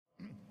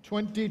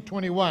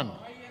2021.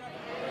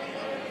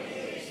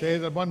 Say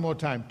that one more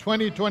time.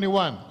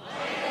 2021.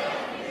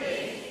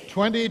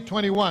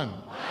 2021.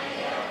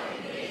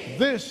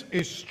 This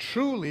is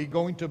truly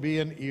going to be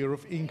an year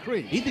of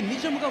increase.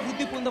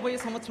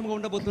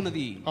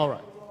 All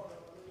right.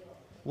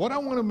 What I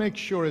want to make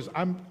sure is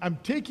I'm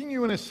taking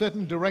you in a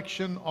certain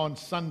direction on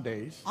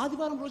Sundays.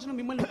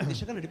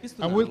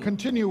 And we'll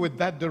continue with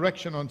that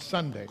direction on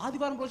Sunday.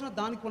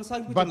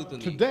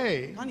 But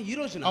today,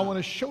 I want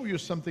to show you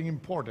something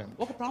important.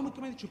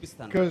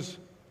 Because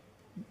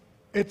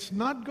it's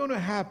not going to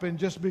happen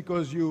just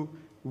because you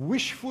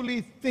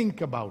wishfully think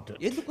about it.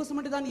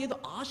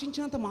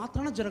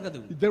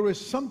 There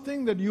is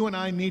something that you and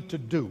I need to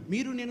do.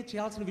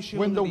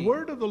 When the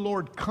word of the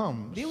Lord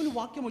comes,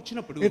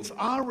 it's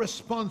our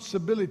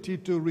responsibility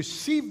to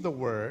receive the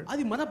word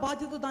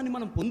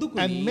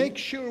and make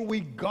sure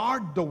we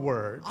guard the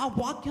word,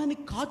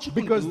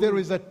 because there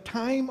is a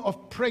time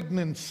of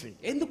pregnancy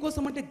and then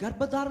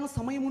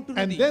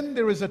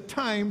there is a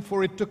time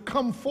for it to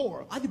come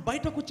forth. The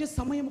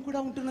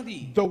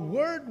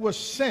word was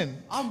sent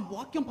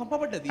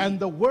and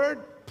the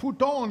word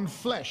put on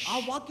flesh.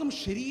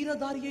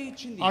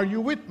 Are you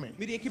with me?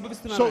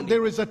 So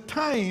there is a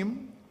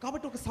time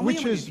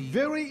which is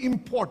very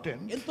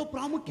important,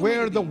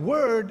 where the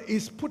word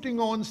is putting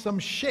on some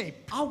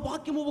shape,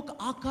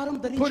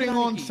 putting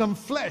on some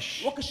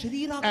flesh,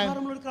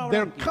 and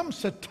there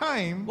comes a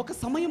time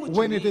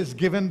when it is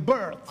given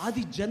birth.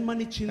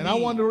 And I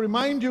want to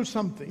remind you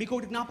something.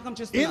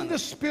 In the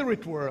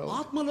spirit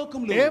world,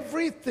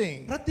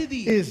 everything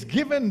is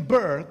given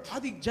birth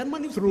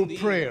through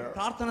prayer.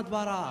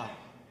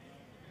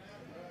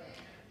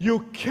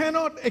 You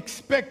cannot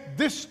expect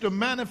this to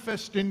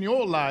manifest in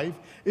your life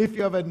if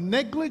you have a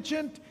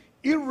negligent,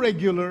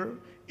 irregular,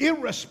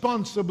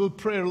 irresponsible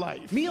prayer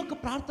life. You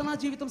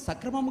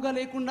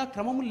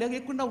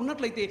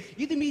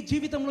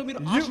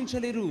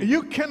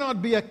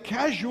cannot be a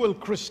casual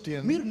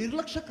Christian,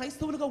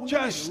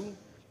 just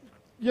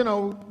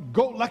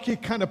go lucky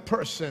kind of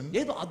person,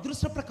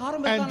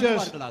 and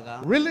just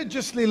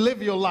religiously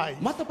live your life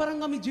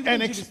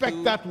and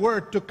expect that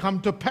word to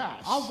come to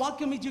pass.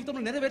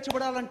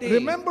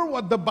 Remember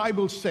what the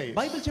Bible says.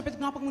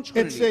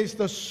 It says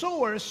the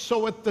sower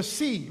soweth the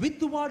seed,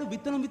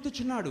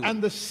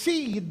 and the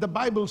seed, the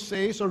Bible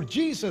says, or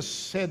Jesus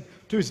said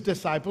to his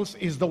disciples,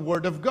 is the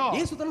word of God.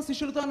 And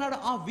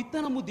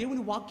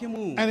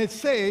it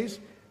says,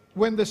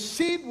 when the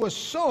seed was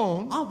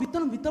sown,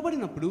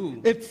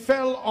 it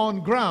fell on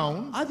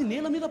ground, and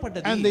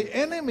the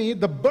enemy,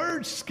 the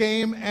birds,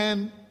 came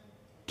and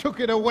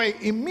took it away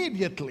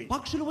immediately.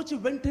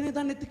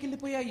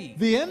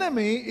 The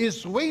enemy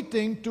is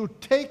waiting to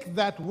take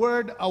that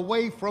word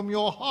away from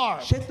your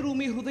heart. Now,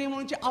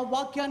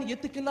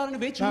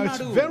 it's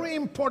very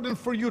important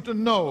for you to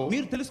know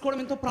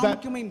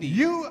that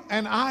you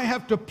and I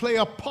have to play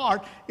a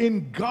part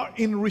in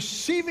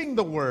receiving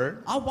the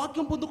word,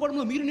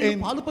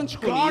 in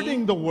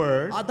guarding the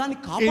word,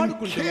 in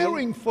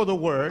caring for the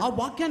word,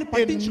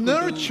 in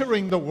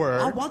nurturing the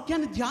word,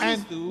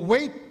 and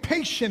wait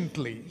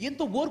patiently,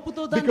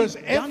 because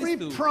every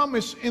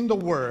promise in the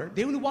word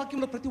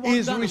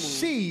is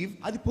received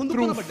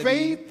through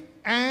faith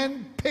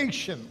and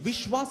patience.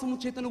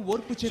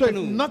 So if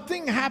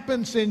nothing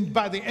happens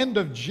by the end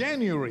of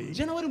January and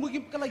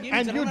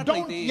you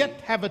don't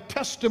yet have a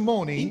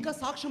testimony,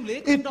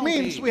 it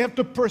means we have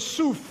to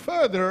pursue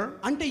further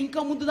in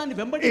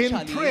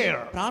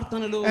prayer.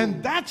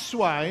 And that's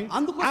why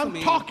I'm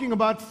talking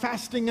about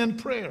fasting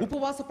and prayer.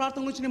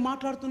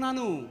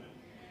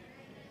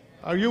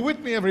 Are you with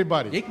me,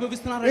 everybody?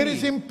 It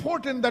is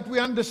important that we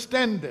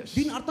understand this.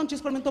 See,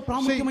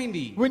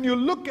 when you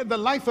look at the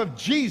life of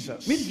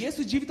Jesus,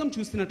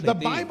 the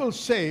Bible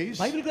says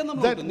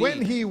that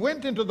when he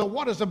went into the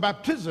waters of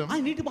baptism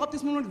and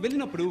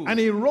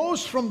he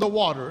rose from the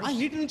waters,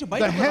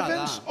 the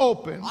heavens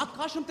opened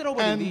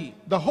and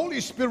the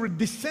Holy Spirit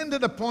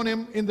descended upon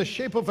him in the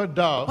shape of a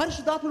dove. And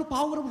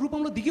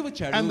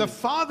the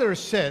Father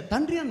said,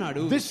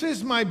 "This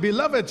is my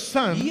beloved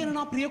Son,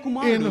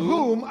 in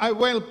whom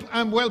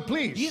I'm well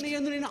pleased."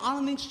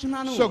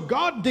 So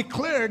God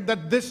declared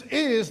that this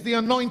is the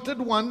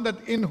anointed one, that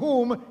in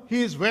whom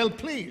he is well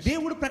pleased.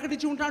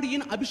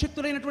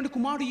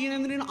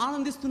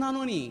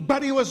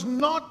 But he was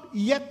not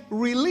yet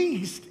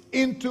released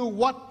into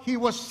what he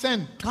was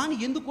sent.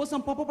 It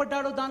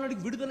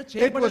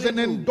was an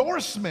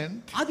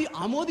endorsement,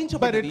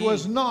 but it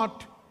was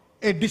not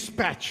a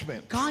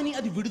dispatchment.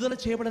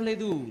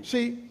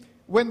 See,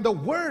 when the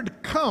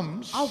word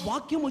comes,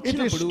 it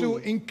is to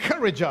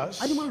encourage us,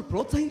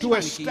 to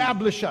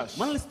establish us.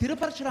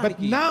 But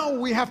now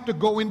we have to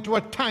go into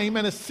a time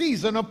and a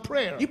season of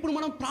prayer. If you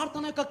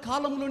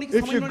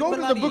go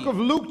to the book of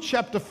Luke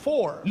chapter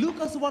 4,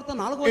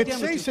 it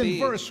says in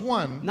verse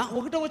 1,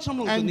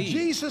 "And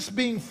Jesus,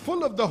 being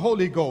full of the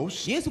Holy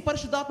Ghost,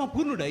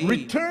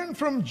 returned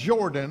from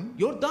Jordan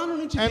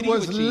and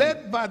was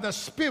led by the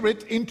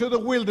Spirit into the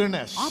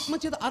wilderness."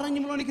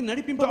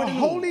 The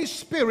Holy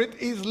Spirit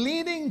is leading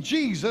leading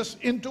Jesus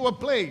into a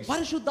place.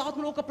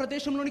 పరిశుద్ధాత్మను ఒక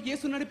ప్రదేశంలోనికి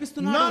యేసు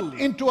నడిపిస్తున్నాడు. Not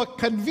into a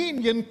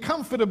convenient,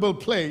 comfortable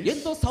place,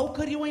 ఎంతో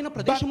సౌకర్యమైన but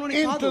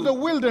ప్రదేశంలోనికి కాదు. into the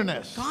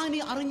wilderness. కానీ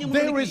అరణ్యంలోనికి.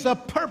 There is a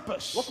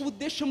purpose. ఒక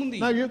ఉద్దేశం ఉంది.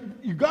 Now you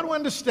got to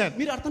understand.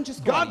 మీరు అర్థం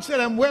చేసుకోవాలి. God said,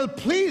 I'm well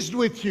pleased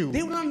with you.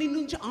 దేవుడు నీ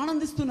నుంచి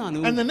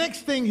ఆనందిస్తున్నాను. And the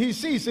next thing he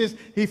sees is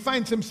he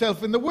finds himself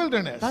in the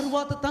wilderness.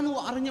 తరువాత తను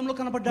అరణ్యంలో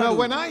కనబడ్డాడు. Now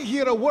when I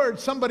hear a word,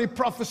 somebody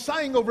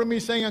prophesying over me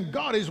saying,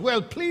 God is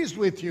well pleased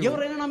with you.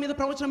 ఎవరైనా నా మీద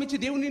ప్రవచనం ఇచ్చి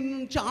దేవుడు నీ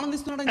నుంచి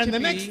ఆనందిస్తున్నాడని చెప్పి. And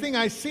the next thing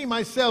I see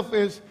myself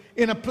is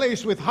in a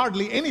place with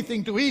hardly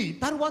anything to eat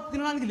తరువాత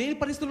తినడానికి లేని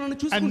పరిస్థితులను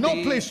చూస్తుంటే and no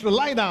place to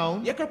lie down,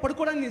 ఎక్కడ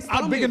పడుకోవడానికి I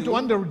స్థలం begin లేదు. to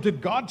wonder, did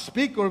God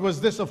speak or was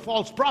this a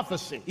false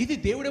prophecy? ఇది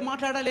దేవుడే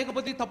మాట్లాడా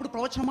లేకపోతే తప్పుడు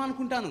ప్రవచనమా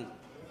అనుకుంటాను.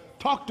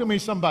 Talk to me,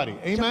 somebody.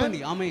 Amen. చెప్పండి,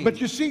 ఆమేన్. But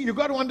you see, you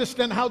got to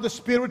understand how the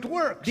Spirit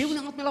works.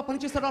 దేవుని ఆత్మ ఎలా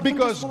పనిచేస్తాడో అర్థం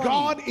Because చేసుకోవాలి.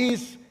 God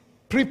is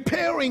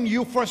preparing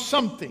you for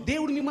something.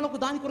 దేవుడు మిమ్మల్ని ఒక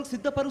దాని కొరకు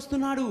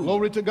సిద్ధపరుస్తున్నాడు.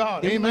 Glory to God.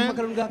 దేవుని Amen. మహిమ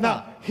కలుగును గాక. Now,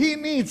 He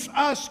needs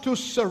us to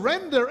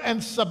surrender and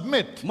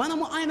submit.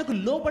 మనము ఆయనకు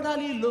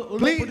లోబడాలి,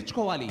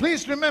 లోబడుచుకోవాలి.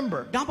 Please remember,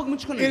 జ్ఞాపకం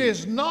ఉంచుకోండి. it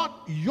is not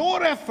your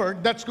effort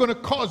that's going to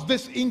cause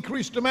this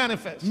increase to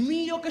manifest. మీ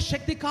యొక్క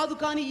శక్తి కాదు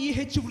కానీ ఈ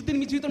హెచ్చు వృద్ధిని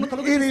మీ జీవితంలో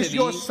It is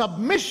your కలుగజేసేది.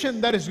 submission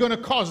that is going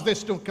to cause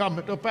this to come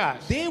to pass.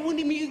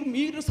 దేవుని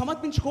మీరు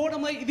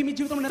సమర్పించుకోవడం ఇది మీ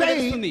జీవితంలో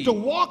నెరవేరుస్తుంది. Faith, to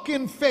walk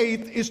in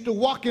faith is to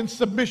walk in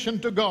submission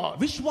to God.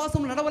 విశ్వాసం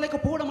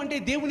నడవలేకపోవడం అంటే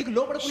దేవునికి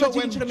లోబడకుండా So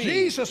when జీవించడమే.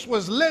 Jesus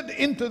was led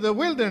into the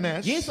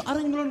wilderness, యేసు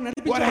అరణ్యంలో what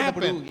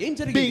నడిపించబడినప్పుడు happened? ఏం Being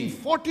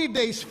జరిగింది? 40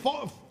 days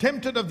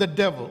tempted of the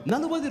devil.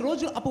 40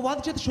 రోజులు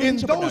అపవాది చేత In those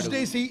శోధించబడ్డాడు.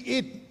 days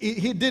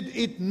he did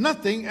eat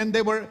nothing and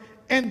they were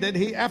ended.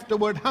 He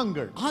afterward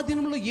hungered. ఆ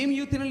దినంలో ఏమీ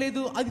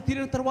తినలేదు. అది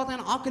తినిన తర్వాత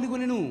ఆయన ఆకలి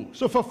కొనెను.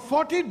 So for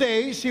 40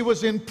 days he was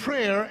in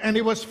prayer and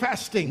he was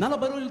fasting.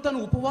 40 రోజులు తను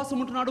ఉపవాసం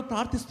ఉంటున్నాడు,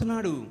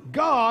 ప్రార్థిస్తున్నాడు.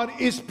 God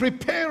is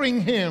preparing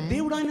him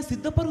దేవుడు ఆయన to be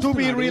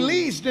సిద్ధపరుస్తున్నాడు.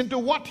 released into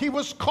what he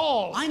was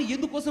called. ఆయన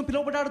ఎందుకోసం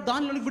పిలువబడ్డాడు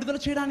దానిలోని విడుదల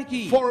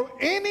చేయడానికి. For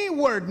any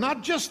word, not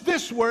just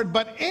this word,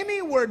 but any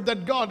word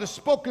that God has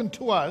spoken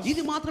to us,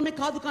 ఇది మాత్రమే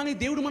కాదు కానీ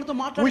దేవుడు మనతో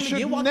we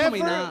మాట్లాడిన ఏ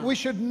వాక్యమైనా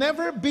should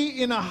never be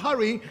in a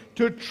hurry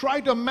to try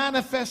to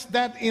manifest that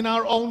in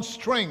our own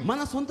strength.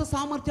 మన సొంత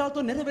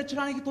సామర్థ్యాలతో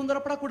నెరవేర్చడానికి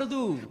తొందరపడకూడదు.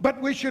 But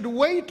we should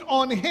wait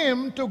on him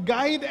to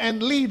guide and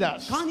lead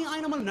us. కానీ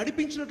ఆయన మనం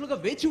నడిపించినట్లుగా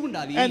వేచి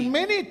ఉండాలి. And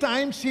many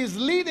times his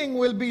leading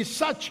will be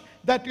such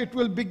that it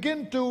will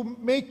begin to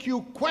make you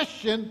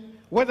question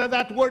whether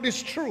that word is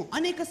true.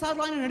 అనేక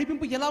సార్లు ఆయన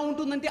నడిపింపు ఎలా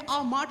ఉంటుందంటే ఆ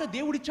మాట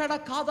దేవుడిచ్చాడా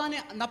కాదా అనే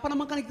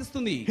నపనమ్మకానికి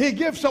తెస్తుంది. He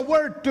gives a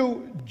word to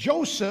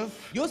Joseph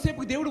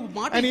యోసేపుకు దేవుడు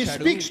మాట and he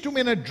ఇచ్చాడు. speaks to him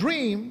in a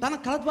dream తన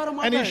కల ద్వారా and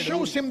he మాట్లాడాడు.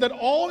 shows him that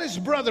all his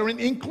brethren,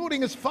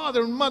 including his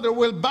father and mother,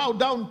 will bow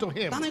down to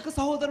him. తన యొక్క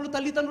సహోదరులు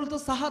తల్లిదండ్రులతో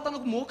సహా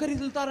తనకు He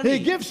మోకరిల్లుతారని.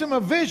 gives him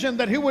a vision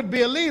that he would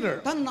be a leader.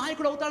 తన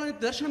నాయకుడు అవుతాడని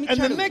దర్శనం And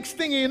the ఇచ్చాడు. next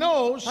thing he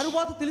knows,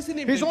 తరువాత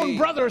తెలిసింది his own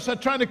ఏంటంటే brothers are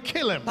trying to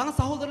kill him. తన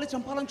సహోదరులు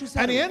చంపాలని And he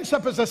చూశాడు. ends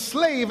up as a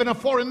slave in a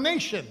foreign nation.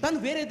 తను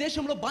వేరే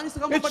దేశంలో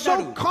బానిసగా It's so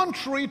అమ్మబడ్డాడు.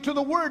 contrary to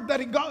the word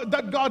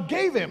that God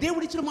gave him.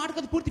 దేవుడు ఇచ్చిన మాటకు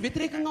అది పూర్తి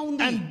వ్యతిరేకంగా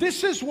ఉంది. And this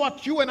is what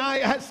you and I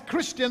as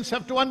Christians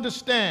have to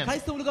understand.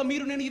 క్రైస్తవులుగా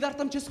మీరు నేను ఇది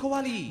అర్థం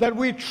చేసుకోవాలి. That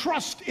we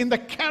trust in the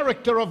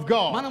character of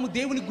God. మనము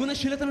దేవుని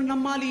గుణశీలతను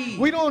నమ్మాలి.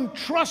 We don't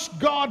trust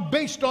God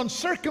based on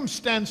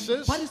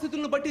circumstances.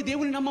 పరిస్థితులను బట్టి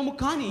దేవుని నమ్మము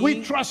కానీ We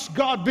trust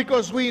God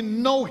because we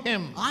know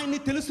him. ఆయన్ని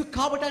తెలుసు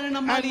కాబట్టి ఆయన And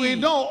నమ్మాలి. we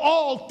know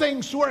all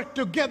things work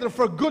together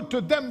for good to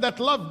them that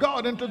love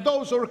God and to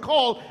those who are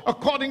called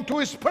according to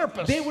his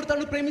purpose. దేవుడు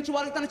తనను ప్రేమించు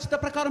వారికి తన చిత్త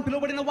ప్రకారం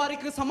పిలువబడిన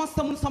వారికి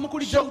సమస్తమును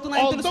సమకూడి So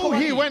జరుగుతున్నాయని although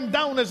he తెలుసుకోవాలి. went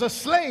down as a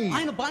slave,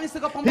 ఆయన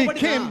బానిసగా he came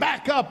పంపబడిన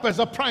back up as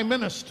a prime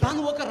minister.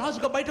 తాను ఒక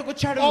రాజుగా బయటకు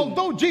వచ్చాడు.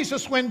 Although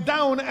Jesus went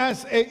down as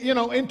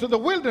into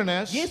the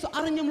wilderness Yesu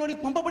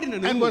అరణ్యంలోనికి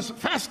పంపబడినను and was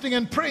fasting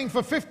and praying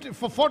for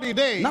 40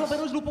 days. 40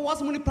 రోజులు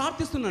ఉపవాసం ఉండి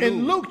ప్రార్థిస్తున్నాడు. In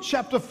Luke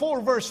chapter 4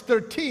 verse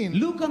 13,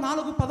 లూకా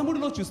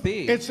 4:13లో చూస్తే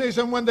it says,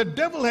 and when the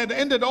devil had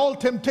ended all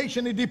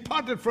temptation, he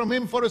departed from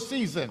him for a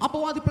season.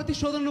 అపవాది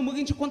ప్రతిశోధనను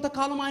ముగించి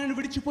కొంతకాలం ఆయనను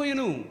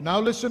విడిచిపోయెను. Now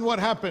listen what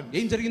happened.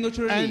 ఏం జరిగిందో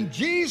చూడండి. And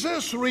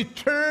Jesus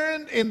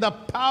returned in the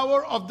power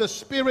of the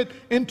Spirit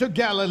into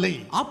Galilee.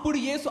 అప్పుడు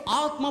యేసు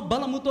ఆత్మ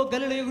బలముతో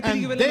గలిలయకు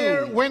తిరిగి And there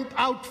వెళ్ళెను. went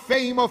out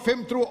fame of him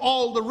through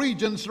all the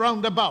regions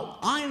round about.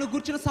 ఆయన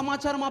గుర్చిన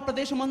సమాచారం ఆ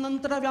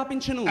ప్రదేశమందంతటా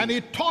వ్యాపించెను. And he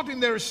taught in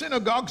their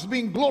synagogues,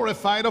 being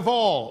glorified of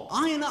all.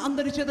 ఆయన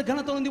అందరి చేత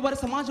ఘనత ఉంది వారి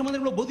సమాజ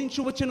మందిరంలో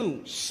బోధించు వచ్చెను.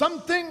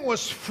 Something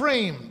was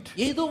framed.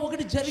 ఏదో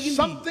ఒకటి జరిగింది.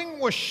 Something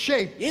was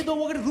shaped. ఏదో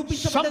ఒకటి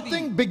రూపించబడ్డది.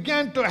 Something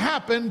began to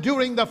happen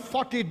during the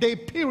 40-day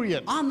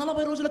period. ఆ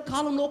 40 రోజుల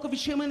కాలంలో ఒక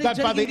విషయం అనేది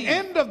That by the జరిగింది.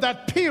 end of that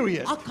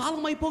period, ఆ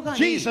కాలం అయిపోగానే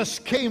Jesus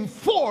came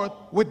forth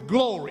with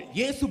glory.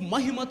 యేసు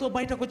మహిమతో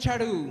బయటకు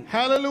వచ్చాడు.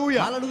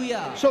 Hallelujah.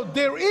 Hallelujah. So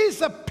there is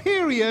a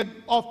period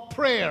of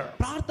prayer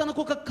ప్రార్థనకు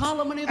ఒక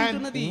కాలం అనేది and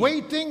ఉన్నది.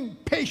 waiting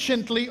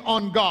patiently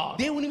on God.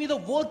 దేవుని మీద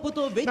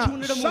ఓర్పుతో వేచి Now,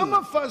 ఉండడము. some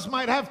of us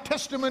might have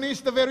testimonies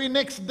the very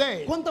next day.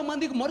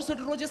 కొంతమందికి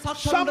మరుసటి రోజే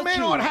సాక్ష్యాలు Some may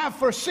not ఉండొచ్చు. have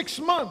for 6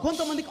 months.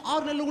 కొంతమందికి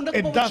 6 నెలలు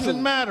It doesn't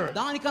ఉండకపోవచ్చు. matter.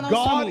 దానికి God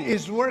God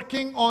is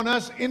working on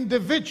us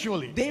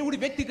individually. దేవుడు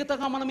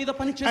వ్యక్తిగతంగా మన మీద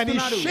పని And He's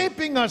చేస్తున్నాడు.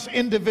 shaping us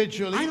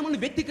individually ఆయన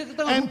మనల్ని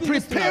వ్యక్తిగతంగా and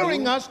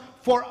preparing us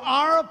for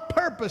our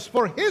purpose,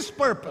 for His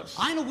purpose,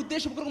 ఆయన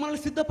ఉద్దేశం కొరకు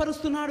మనల్ని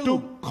సిద్ధపరుస్తున్నాడు. to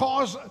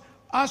cause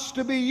us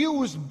to be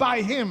used by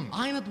Him.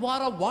 ఆయన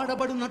ద్వారా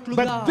వాడబడినట్లుగా.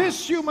 But this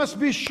you must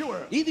be sure,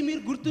 ఇది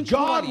మీరు God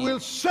గుర్తుంచుకోవాలి. will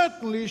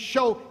certainly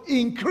show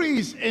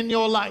increase in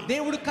your life.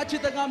 దేవుడు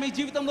ఖచ్చితంగా మీ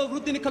జీవితంలో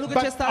వృద్ధిని కలుగ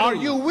But చేస్తాడు. are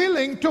you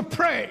willing to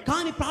pray?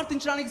 కానీ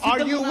ప్రార్థించడానికి Are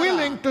సిద్ధంగా you ఉన్నారా?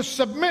 willing to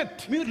submit?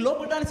 మీరు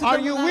లోబడడానికి Are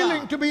సిద్ధంగా you ఉన్నారా?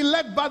 willing to be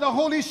led by the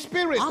Holy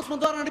Spirit? ఆత్మ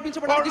ద్వారా Or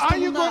నడిపించబడడానికి are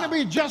you ఇష్టం going to ఉందా?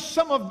 be just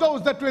some of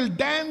those that will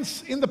dance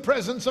in the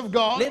presence of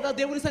God, లేదా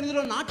దేవుని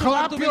సన్నిధిలో నాట్యం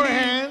clap ఆడుతూ your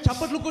వెళ్ళి, hands,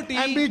 చప్పట్లు కొట్టి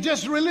and be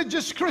just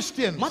religious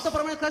Christians?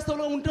 మతపరమైన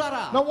క్రైస్తవులు ఉంటారా?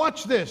 Now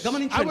watch this.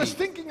 I was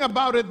thinking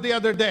about it the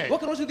other day.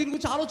 ఒక రోజు దీని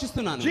గురించి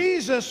ఆలోచిస్తున్నాను.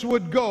 Jesus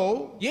would go,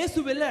 యేసు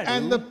వెళ్ళాడు.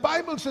 and the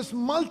Bible says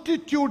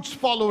multitudes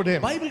followed Him.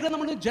 Bible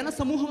గ్రంథంలో జన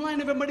సమూహం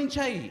ఆయన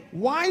వెంబడించాయి.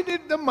 Why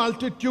did the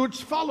multitudes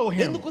follow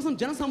Him? ఎందుకోసం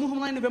జన సమూహం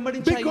ఆయన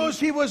వెంబడించాయి? Because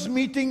He was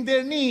meeting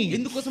their needs.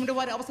 ఎందుకోసం అంటే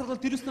వారి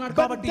అవసరాలు తీరుస్తున్నాడు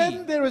But కాబట్టి. then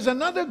there is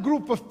another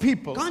group of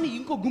people కానీ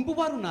ఇంకో గుంపు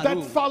వారు ఉన్నారు.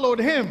 that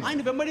followed Him.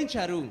 ఆయన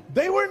వెంబడించారు.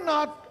 They were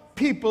not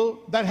people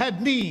that had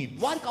needs.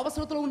 వారికి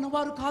అవసరతలు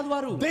ఉన్నవారు కాదు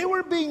వారు. They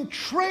were being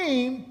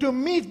trained to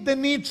meet the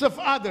needs of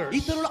others.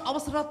 ఇతరుల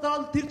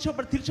అవసరాలు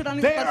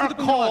తీర్చడానికి They are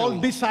called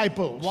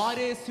disciples.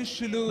 వారే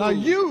శిష్యులు. Now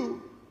you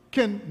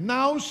can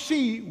now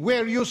see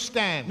where you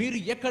stand. మీరు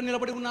ఎక్కడ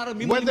నిలబడి ఉన్నారో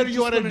Whether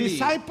you are a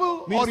disciple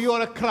or you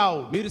are a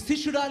crowd. మీరు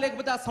శిష్యుడా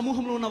లేకపోతే ఆ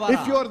సమూహంలో ఉన్నవారా?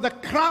 If you are the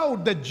crowd,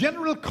 the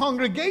general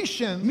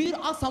congregation, మీరు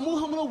ఆ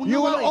సమూహంలో you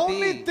will ఉన్నవారైతే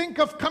only think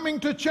of coming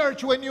to church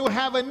when you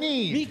have a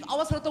need. మీకు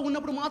అవసరత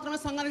ఉన్నప్పుడు మాత్రమే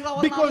సంఘానికి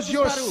రావాలని Because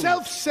you're ఆలోచిస్తారు.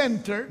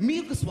 self-centered,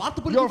 మీకు you're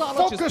స్వార్థపూరితంగా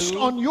focused ఆలోచిస్తూ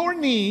on your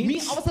మీ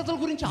needs, అవసరతల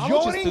గురించి your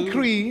ఆలోచిస్తూ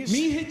increase,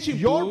 మీ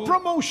హెచ్చింపు, your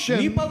promotion,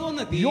 మీ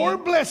పదోన్నతి, your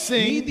me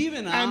blessing,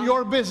 Deevena, and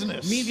your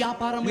business. మీ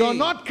వ్యాపారమే.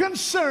 You're not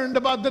concerned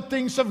about the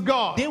things of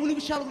God. దేవుని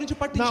విషయాల గురించి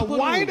Now, పట్టించుకోరు.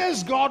 why does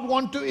God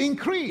want to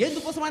increase?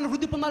 ఎందుకోసం ఆయన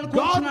వృద్ధి పొందాలని God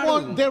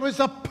కోరుచున్నాడు? there is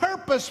a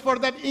purpose for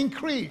that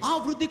increase. ఆ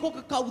వృద్ధికి ఒక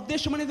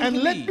ఉద్దేశం అనేది And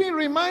let ఉంటుంది. me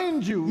remind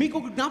you, మీకు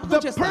ఒక జ్ఞాపకం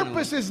the చేస్తాను.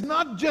 purpose is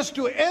not just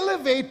to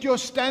elevate your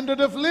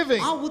standard of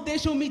living, ఆ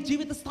ఉద్దేశం మీ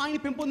జీవిత స్థాయిని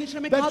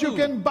పెంపొందించడమే that కాదు. you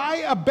can buy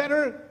a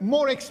better,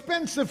 more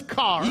expensive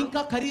car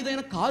ఇంకా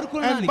ఖరీదైన కారు and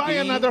కొనడానికి buy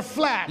another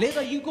flat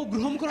లేదా ఇంకో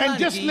గృహం and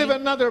just live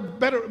కొనడానికి another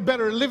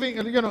better living,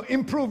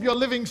 improve your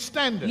living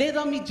standard.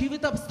 లేదా మీ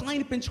జీవిత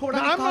స్థాయిని Now,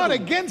 పెంచుకోవడానికి I'm not కాదు.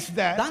 against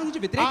that. దాని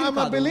గురించి వ్యతిరేకం I'm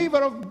a కాదు.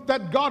 believer of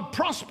that God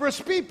prospers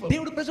people.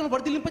 దేవుడు ప్రజలను But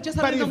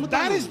వర్ధిల్లింపచేస్తాడని if that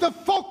నమ్ముతాను. is the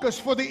focus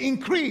for the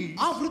increase,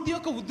 ఆ వృద్ధి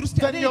యొక్క ఉదృష్టి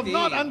then you have అనేది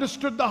not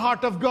understood the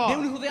heart of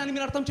దేవుని God. హృదయాన్ని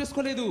మీరు అర్థం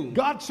చేసుకోలేదు.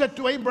 God said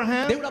to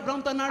Abraham, దేవుడు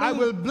అబ్రహాముతో అన్నాడు, I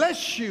will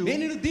bless you నేను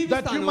నిన్ను that you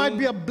దీవిస్తాను. might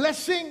be a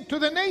blessing to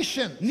the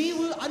nation.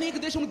 నీవు అనేక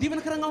దేశములు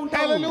దీవెనకరంగా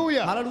ఉంటావు.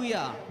 Hallelujah.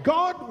 Hallelujah.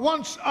 God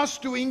wants us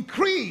to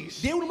increase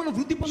దేవుడు మనం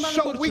వృద్ధి పొందాలని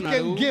so we కోరుచున్నాడు.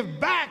 can give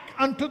back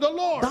unto the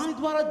Lord, దాని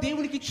ద్వారా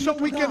దేవునికి so we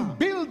ఇచ్చినట్లుగా can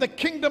build the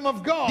kingdom of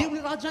God.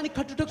 దేవుని రాజ్యాన్ని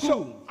కట్టుటకు. So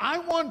I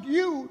want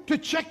you to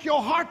check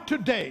your heart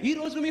today. ఈ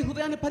రోజు మీ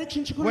హృదయాన్ని When I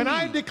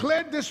పరీక్షించుకోండి.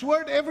 declared this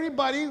word,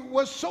 everybody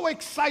was so ఈ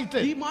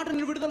excited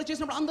మాటను విడుదల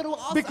చేసినప్పుడు అందరూ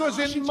because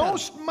in ఆశించారు.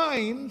 most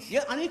minds,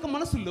 అనేక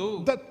మనసుల్లో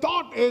the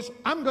thought is,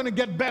 I'm going to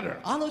get better.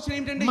 ఆలోచన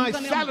ఏంటంటే My ఇంకా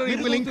నేను salary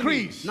will మెరుగవుతుంది.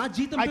 increase. నా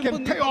జీతం I can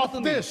pay off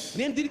పెరుగుతుంది. this.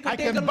 నేను దీన్ని I can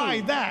కట్టేయగలను. buy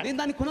that. నేను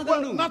దాన్ని Well,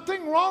 కొనగలను.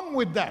 nothing wrong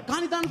with that.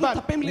 కానీ దాంట్లో But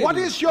తప్పేం లేదు. what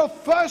is your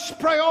first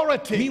me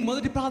priority?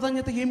 మొదటి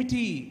ప్రాధాన్యత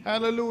ఏమిటి?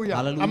 Hallelujah.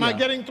 Hallelujah. Am I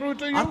getting through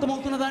to you?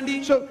 అర్థమవుతున్నదా అండి?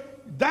 So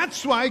that's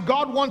why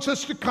God wants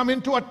us to come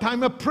into a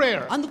time of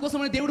prayer.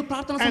 అందుకోసమే దేవుడు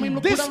ప్రార్థన And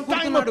సమయంలో this కూడా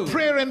time అనుకుంటున్నాడు. of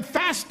prayer and ఈ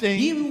fasting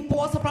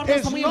ఉపవాస ప్రార్థన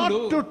is సమయంలో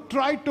not to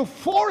try to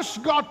force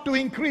God to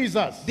increase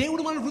us.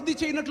 దేవుడు మనం వృద్ధి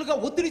చేయనట్లుగా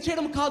ఒత్తిడి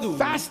చేయడం కాదు.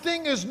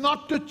 Fasting is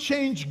not to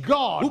change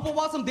God.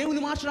 ఉపవాసం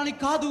దేవుని మార్చడానికి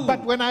కాదు.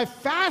 But when I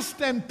fast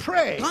and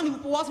pray, కానీ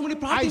ఉపవాసం ఉండి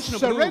I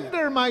ప్రార్థించినప్పుడు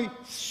surrender my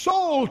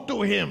soul to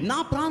Him నా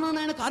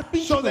ప్రాణాన్ని ఆయనకు so that He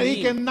అర్పించుకొని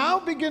can now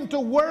begin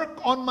to work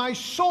on my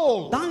soul.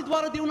 దాని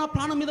ద్వారా దేవుడు నా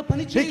ప్రాణం మీద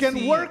పని He can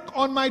చేసి work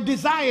on my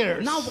desires.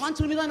 నా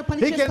వాంఛల మీద ఆయన పని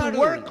He can చేస్తాడు.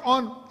 work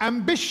on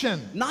ambition.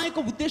 నా యొక్క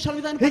ఉద్దేశాల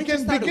మీద ఆయన He పని can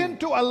చేస్తాడు. begin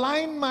to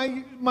align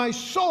my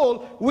soul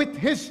with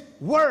His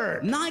word.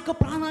 నా యొక్క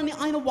ప్రాణాన్ని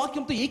ఆయన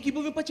వాక్యంతో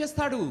ఏకీభవింప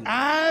చేస్తాడు.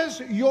 As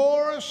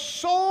your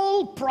soul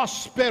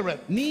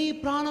prospereth, నీ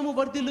ప్రాణము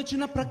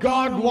వర్ధిల్లుచున్న God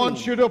ప్రకారం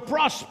wants you to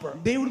prosper.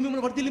 దేవుడు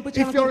మిమ్మల్ని వర్ధిల్లింప If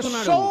your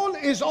చేయాలనుకుంటున్నాడు. soul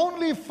is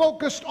only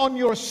focused on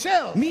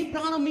yourself, మీ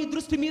ప్రాణం మీ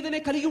దృష్టి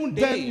మీదనే కలిగి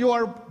ఉంటే then you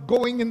are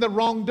going in the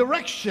wrong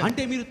direction.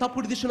 అంటే మీరు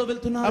తప్పుడు దిశలో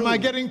వెళ్తున్నారు. Am I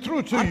getting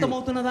through to you?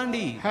 అర్థమవుతున్నదా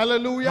అండి?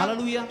 Hallelujah.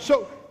 Hallelujah. So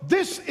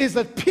this is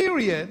a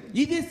period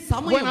ఇది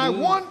when I సమయం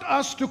want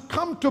us to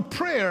come to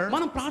prayer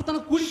మనం ప్రార్థన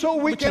కూడి so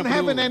we can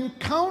have an వచ్చినప్పుడు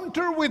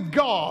encounter with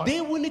God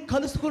దేవుణ్ణి that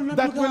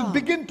కలుసుకున్నట్లుగా will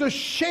begin to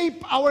shape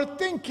our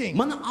thinking,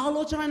 మన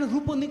ఆలోచన ఆయన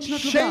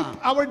రూపొందించినట్లుగా shape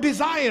our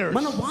desires,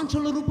 మన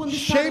వాంఛలను shape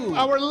రూపొందిస్తాడు.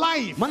 our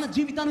life, మన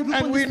జీవితాన్ని and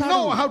we రూపొందిస్తాడు.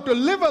 know how to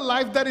live a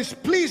life that is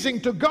pleasing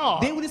to God.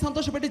 దేవుని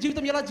సంతోషపెట్టే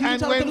జీవితం ఎలా And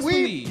జీవించాలో when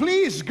తెలుస్తుంది. we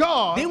please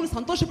God, దేవుని there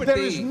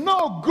సంతోషపెట్టి is no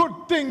good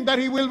thing that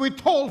He will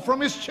withhold from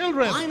His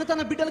children. ఆయన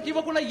తన బిడ్డలకు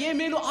ఇవ్వకుండా ఏ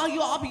మేలు ఆగి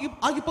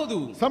ఆగిపోదు.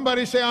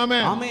 Somebody say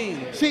amen. Amen.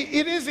 See,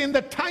 it is in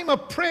the time of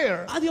prayer.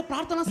 అది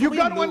ప్రార్థన సమయంలో You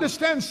got to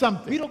understand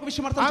something. మీరు ఒక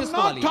విషయం అర్థం I'm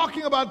చేసుకోవాలి. not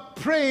talking about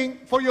praying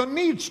for your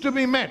needs to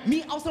be met. మీ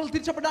అవసరాలు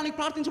తీర్చబడడానికి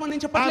ప్రార్థించమని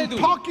నేను I'm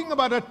చెప్పట్లేదు. talking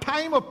about a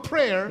time of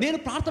prayer నేను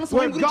ప్రార్థన where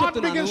సమయం గురించి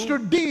God begins to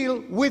చెప్తున్నాను. deal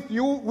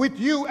with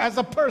you as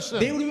a person.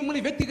 దేవుడు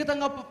మిమ్మల్ని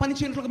వ్యక్తిగతంగా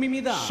పనిచేయనుగా మీ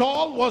మీద.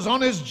 Saul was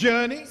on his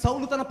journey.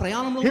 సౌలు తన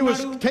ప్రయాణంలో He was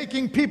ఉన్నాడు.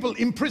 taking people,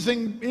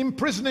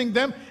 imprisoning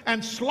them and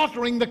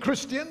slaughtering the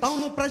Christians.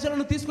 తాను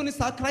ప్రజలను తీసుకొని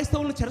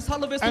క్రైస్తవులను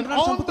చెరసాలలో And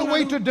వేస్తున్నాడు, on the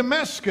way to చంపుతున్నాడు.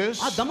 Damascus,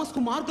 ఆ దమస్కు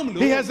మార్గంలో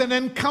he has an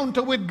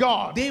encounter with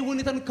God.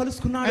 దేవుని తను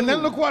కలుసుకున్నాడు. And then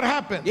look what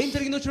happens. ఏం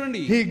జరిగిందో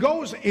చూడండి.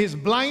 He's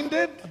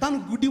blinded. తాను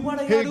He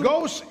గుడ్డివాడయ్యాడు.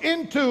 goes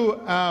into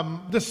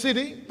the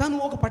city. తాను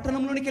ఒక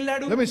పట్టణంలోనికి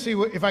వెళ్ళాడు. Let me see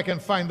if I can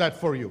find that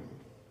for you.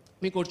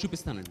 మీకు ఒకటి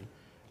చూపిస్తానండి.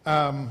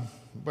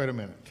 Wait a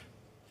minute.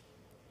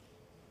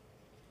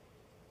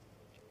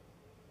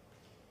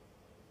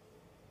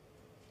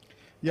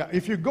 Yeah,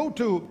 if you go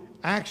to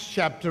Acts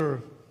chapter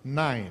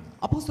 9.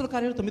 అపోస్తలుల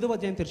కార్యాలు 9వ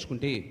అధ్యాయం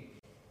తెరుచుకుంటే.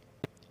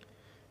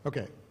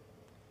 Okay.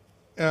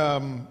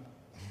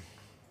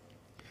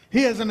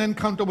 He has an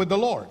encounter with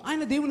the Lord.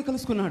 ఆయన దేవుని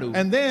కలుసుకున్నాడు.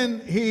 And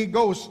then he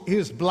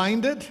is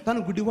blinded.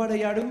 తాను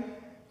గుడ్డివాడయ్యాడు.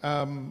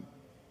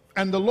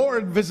 And the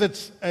Lord visits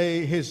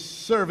his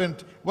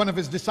servant, one of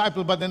his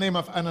disciples by the name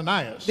of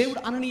Ananias. దేవుడు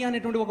అననీయ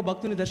అనేటువంటి ఒక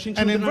భక్తుని And in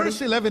దర్శించుకున్నాడు.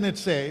 verse 11 it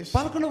says,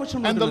 11వ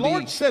వచనంలో and the ఉన్నది,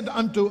 Lord said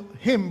unto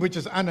him, which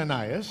is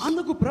Ananias,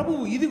 అందుకు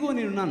ప్రభువు ఇదిగో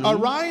నేనున్నాను.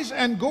 arise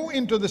and go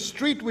into the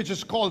street which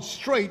is called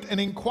Straight, and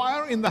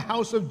inquire in the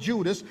house of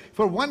Judas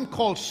for one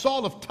called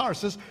Saul of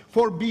Tarsus,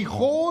 for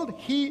behold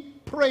he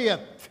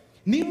prayeth.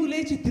 నీవు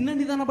లేచి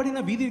తిన్ననిదనబడిన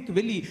వీధికి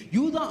వెళ్ళి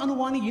యూదా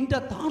అనువాని ఇంట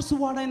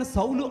తార్సువాడైన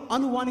సౌలు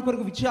అనువాని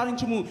కొరకు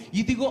విచారించుము,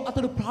 ఇదిగో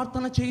అతడు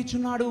ప్రార్థన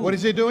చేయుచున్నాడు. What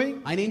is he doing?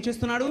 ఆయన ఏం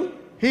చేస్తున్నాడు?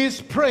 He is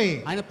praying.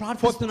 ఆయన For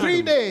ప్రార్థిస్తున్నాడు.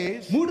 3 days,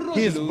 3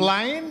 he is రోజులు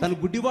blind, తను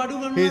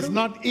గుడ్డివాడుగా he is ఉన్నాడు.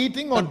 not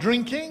eating or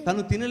drinking,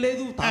 తను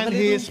తినలేదు, and తాగలేదు.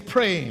 he is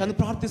praying. తను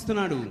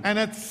ప్రార్థిస్తున్నాడు. And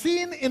had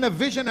seen in a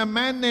vision a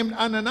man named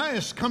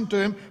Ananias come to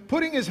him,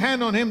 putting his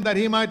hand on him that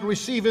he might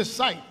receive his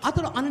sight.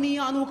 అతడు అననీయ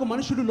అను ఒక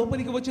మనుషుడు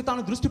లోపలికి వచ్చి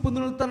తాను దృష్టి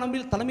పొందును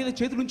తన మీద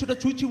చేతులుంచుట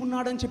చూచి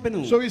ఉన్నాడని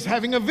చెప్పెను. So he's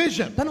having a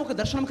vision. తను ఒక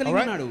దర్శనం కలిగి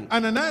All ఉన్నాడు. right?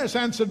 Ananias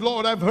answered,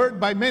 Lord, I've heard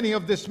by many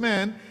of this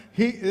man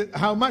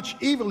how much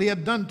evil he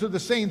had done to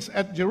the saints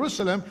at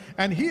Jerusalem,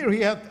 and here he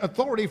hath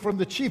authority from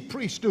the chief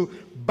priest to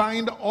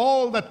bind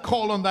all that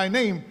call on thy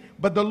name.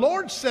 But the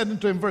Lord said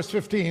unto him, verse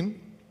 15,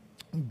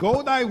 go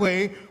thy way,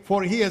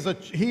 for he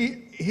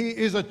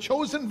is a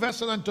chosen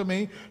vessel unto me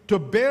to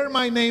bear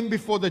my name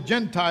before the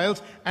Gentiles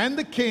and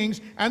the kings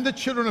and the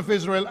children of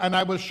Israel, and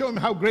I will show him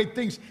how great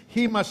things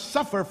he must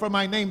suffer for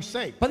my name's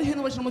sake.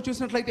 15వ వచనంలో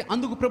చూసినట్లయితే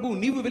అందుకు ప్రభువు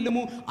నీవు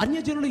వెళ్ళుము,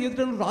 అన్యజనుల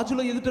ఎదుటను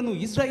రాజుల ఎదుటను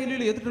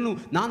ఇశ్రాయేలీయుల ఎదుటను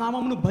నా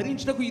నామమును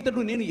భరించుటకు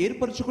ఇతడు నేను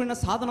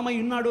ఏర్పరచుకున్న సాధనమై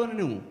ఉన్నాడు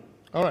అనెను.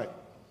 All right.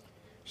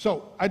 So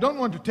I don't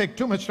want to take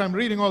too much time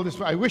reading all this.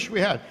 I wish we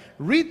had.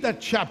 Read that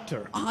chapter.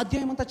 ఆ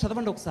అధ్యాయం అంతా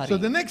చదవండి ఒకసారి. So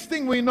the next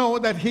thing we know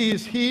that he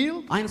is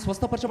healed. ఆయన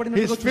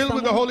స్వస్థపరచబడినట్టుగా He is filled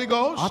with the Holy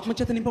Ghost.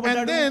 ఆత్మచేత నింపబడ్డాడు.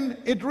 And then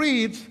it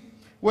reads,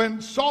 when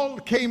Saul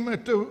came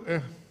to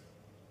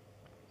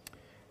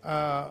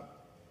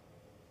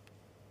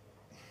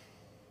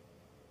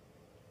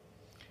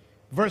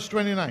verse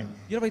 29.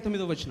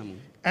 29వ వచనము.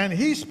 And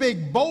he spake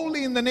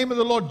boldly in the name of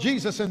the Lord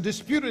Jesus and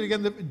disputed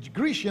against the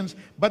Grecians,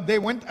 but they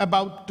went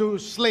about to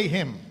slay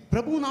him.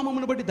 ప్రభు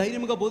నామమును బట్టి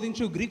ధైర్యముగా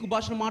బోధించు, Greek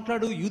భాషను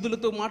మాట్లాడు,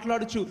 యూదులతో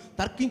మాట్లాడుచు,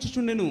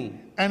 తర్కించుచుండెను.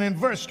 And in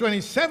verse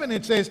 27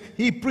 it says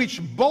he preached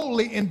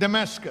boldly in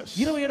Damascus.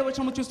 27వ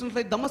వచనము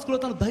చూసినట్లయితే దమస్కులో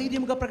తాను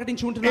ధైర్యముగా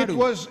ప్రకటించి ఉంటున్నాడు. It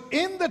was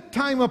in the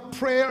time of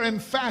prayer and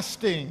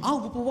fasting. ఆ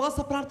ఉపవాస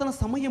ప్రార్థన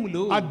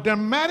సమయములో A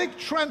dramatic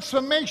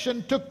transformation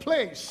took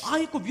place.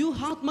 ఆ యొక్క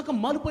వ్యూహాత్మక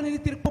మలుపు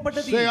అనేది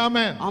తిరగబడ్డది. Say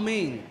amen.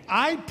 Amen.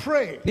 I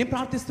pray నేను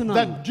ప్రార్థిస్తున్నాను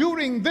that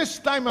during this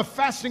time of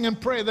fasting and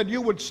prayer that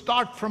you would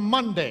start from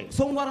Monday.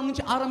 సోమవారం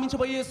నుంచి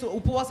ఆరంభించబోయే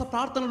ఉపవాస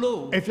ప్రార్థనలో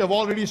If you have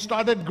already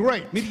started,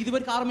 great. మీరు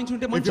ఇదివరకు ఆరంభించి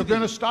ఉంటే If you're మంచిది.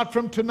 going to start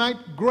from tonight,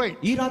 great.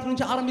 ఈ రాత్రి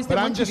నుంచి ఆరంభిస్తే But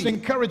I'm just మంచిది.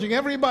 encouraging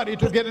everybody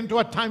to get into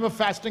a time of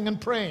fasting and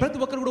praying. ప్రతి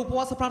ఒక్కరు కూడా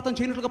ఉపవాస ప్రార్థన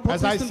చేయనట్లుగా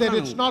As I said,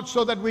 it's ప్రోత్సహిస్తున్నాను. not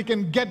so that we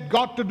can get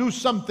God to do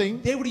something,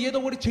 దేవుడు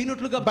ఏదో ఒకటి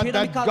చేయనట్లుగా but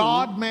చేయడానికి that కాదు.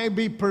 God may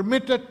be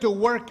permitted to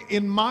work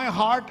in my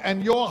heart and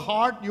your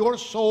heart, your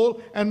soul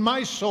and my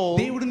soul,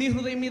 దేవుడు నీ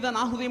హృదయం మీద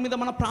నా హృదయం మీద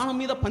మన ప్రాణం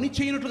మీద పని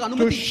చేయనట్లుగా to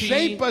అనుమతించి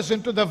shape us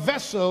into the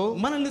vessel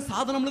మనల్ని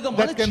సాధనములుగా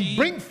that can మలచి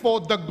bring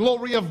forth the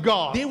glory of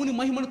God. దేవుని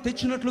మహిమను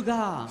తెచ్చినట్లుగా.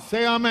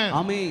 Say amen.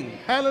 Amen.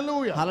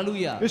 Hallelujah.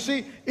 Hallelujah. You see,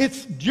 it's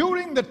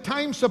during the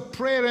times of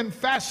prayer and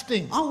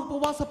fasting ఆ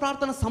ఉపవాస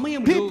ప్రార్థన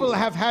సమయంలో people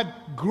have had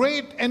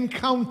great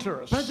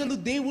encounters. ప్రజలు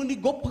దేవుని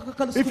గొప్పగా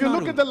If you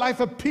look కలుసుకున్నారు. at the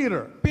life of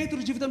Peter,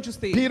 పేతురు జీవితం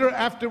చూస్తే Peter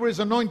afterwards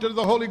anointed of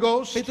the Holy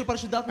Ghost, పేతురు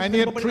పరిశుద్ధాత్మ and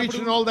he had preached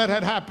and all that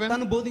had happened.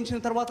 తను బోధించిన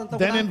తర్వాత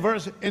అంతా Then కూడా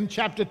in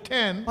chapter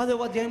 10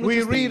 10వ అధ్యాయంలో we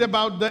చూస్తే read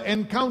about the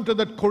encounter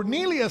that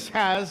Cornelius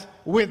has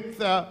with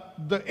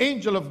the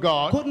angel of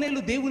God.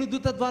 కొర్నేలు దేవుని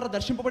దూత ద్వారా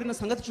దర్శింపబడిన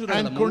సంగతి And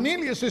చూడగలము.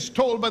 Cornelius is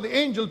told by the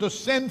angel to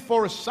send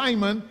for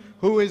Simon,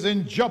 who is in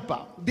Joppa.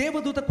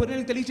 దేవదూత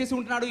కొర్నేలికి తెలియజేసి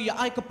ఉంటున్నాడు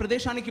ఆ యొక్క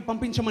ప్రదేశానికి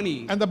పంపించమని.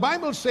 And the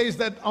Bible says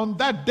that on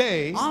that day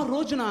ఆ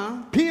రోజున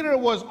Peter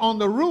was on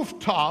the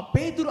rooftop.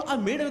 పేతురు ఆ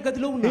మేడ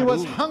గదిలో ఉన్నాడు. He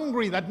was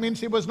hungry. That means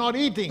he was not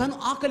eating. తను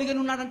ఆకలిగా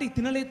ఉన్నాడంటే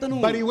తినలేదు తను.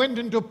 But he went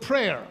into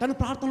prayer. తను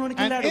ప్రార్థనలోకి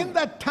And వెళ్ళాడు. in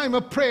that time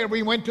of prayer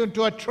we went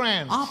into a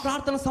trance. ఆ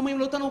ప్రార్థన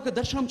సమయంలో తను ఒక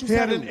దర్శనం He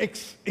చూశాడు.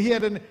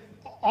 had an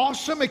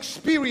awesome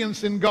experience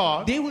in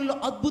God. దేవునిలో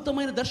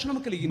అద్భుతమైన దర్శనం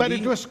కలిగింది. But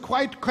it was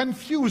quite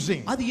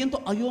confusing. అది ఎంతో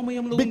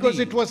అయోమయంలో ఉంది. Because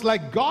it was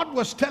like God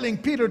was telling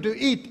Peter to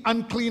eat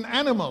unclean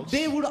animals.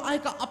 దేవుడు ఆ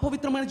యొక్క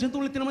అపవిత్రమైన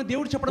జంతువులను తినమని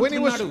దేవుడు చెప్పడం When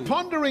he was చెప్తున్నాడు.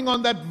 pondering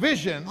on that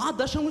vision, ఆ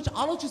దర్శనం గురించి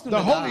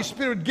ఆలోచిస్తున్నాడు. the Holy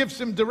Spirit gives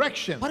him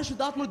direction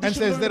పరిశుద్ధాత్మ and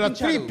says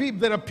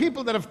there are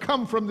people that have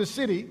come from the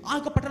city. ఆ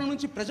యొక్క పట్టణం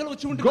నుంచి ప్రజలు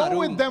వచ్చి Go ఉంటున్నారు.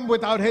 with them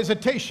without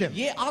hesitation.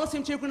 ఏ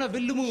ఆలస్యం చేయకుండా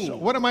వెళ్ళుము. So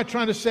what am I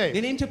trying to say?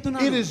 నేనేం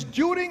చెప్తున్నాను? It is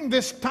during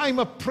this time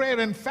of prayer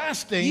and ఈ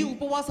fasting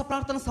ఉపవాస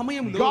ప్రార్థన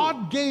సమయంలో God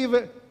gave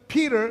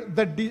Peter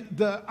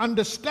the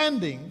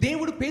understanding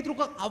దేవుడు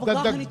పేతురుకు that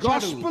అవగాహన the ఇచ్చాడు.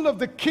 gospel of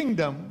the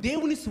kingdom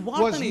దేవుని was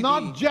సువార్త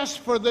not just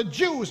for the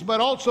Jews but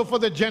also for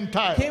the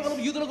Gentiles. కేవలం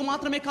యూదులకు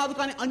మాత్రమే కాదు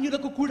కానీ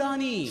అన్యులకు కూడా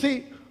అని. See,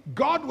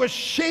 God was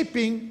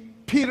shaping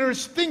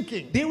Peter's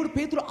thinking. దేవుడు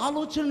పేతురు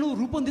ఆలోచనను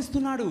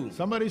రూపొందిస్తున్నాడు.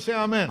 Somebody say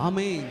amen.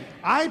 Amen.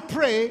 I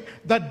pray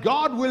that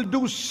God will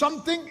do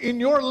something in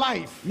your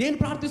life నేను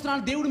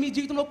ప్రార్థిస్తున్నాను దేవుడు మీ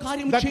జీవితంలో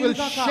కార్యము that will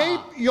చేయుగాక.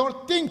 shape your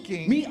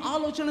thinking, మీ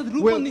ఆలోచనను will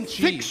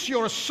రూపొందించి fix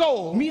your soul,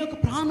 మీ యొక్క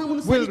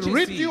ప్రాణమును will rid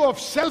సరిచేసి you of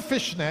మీ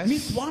selfishness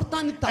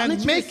స్వార్థాన్ని and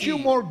make తణచివేసి you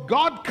more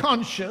God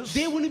conscious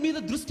దేవుని మీద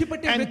దృష్టి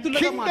పెట్టే and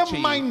వ్యక్తులుగా kingdom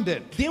మార్చి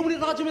minded. దేవుని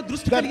రాజ్యం మీద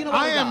దృష్టి That కలిగిన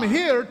I am వారుగా.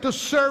 here to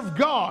serve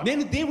God,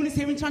 నేను దేవుని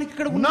సేవించడానికి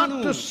ఇక్కడ ఉన్నాను.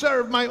 not to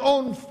serve my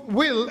own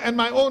will and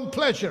my own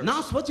pleasure. నా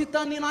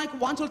స్వచిత్తాన్ని నా యొక్క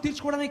వాంఛలు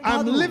తీర్చుకోవడానికి I'm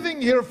కాదు. living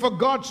here for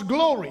God's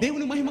glory.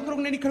 దేవుని మహిమ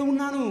కొరకు నేను ఇక్కడ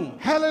ఉన్నాను.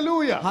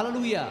 Hallelujah.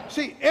 Hallelujah.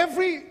 See,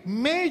 every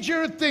major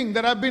thing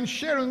that I've been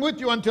sharing with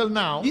you until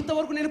now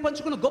ఇంతవరకు నేను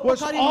పంచుకున్న గొప్ప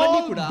was కార్యములన్నీ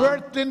all కూడా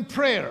birthed in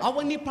prayer.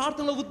 అవన్నీ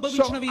ప్రార్థనలో So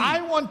ఉద్భవించినవి.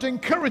 I want to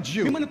encourage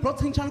you మిమ్మల్ని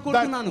ప్రోత్సహించాలని that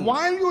కోరుతున్నాను.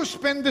 while you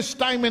spend this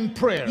time in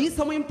prayer, ఈ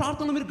సమయం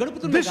ప్రార్థనలో మీరు this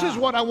గడుపుతుండగా is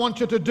what I want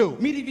you to do.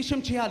 మీరు ఈ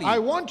విషయం చేయాలి. I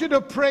want you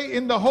to pray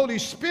in the Holy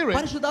Spirit,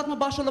 పరిశుద్ధాత్మ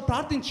భాషలో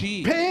ప్రార్థించి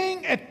paying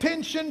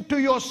attention to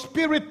your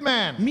spirit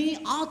man, మీ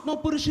ఆత్మ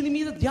పురుషుని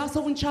మీద ధ్యాస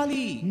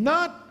ఉంచాలి.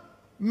 not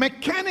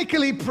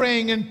mechanically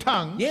praying in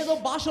tongues, ఏదో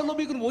భాషలో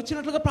మీకు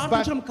వచ్చినట్లుగా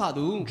ప్రార్థించడం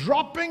కాదు,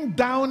 dropping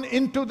down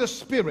into the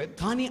spirit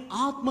కానీ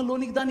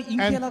ఆత్మలోనికి దాన్ని and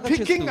ఇంకేలాగా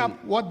picking చేస్తూ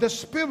up what the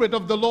spirit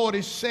of the Lord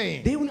is saying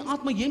దేవుని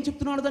ఆత్మ ఏం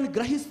చెప్తున్నాడో దాన్ని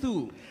గ్రహిస్తూ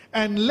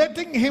and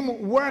letting him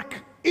work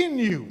in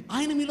you.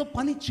 ఆయన మీలో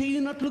పని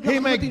చేయనట్లుగా He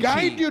may అనుమతించి,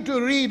 guide you to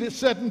read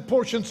certain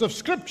portions of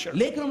scripture,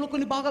 లేఖనంలో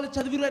కొన్ని భాగాలు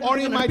చదివి or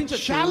he might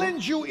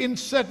challenge you in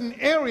certain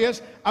areas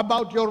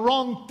about your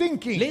wrong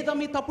thinking. లేదా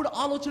మీ తప్పుడు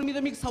ఆలోచన మీద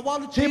మీకు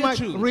సవాలు He might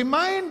చేయొచ్చు.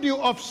 remind you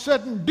of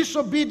certain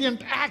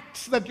disobedient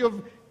acts that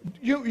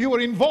you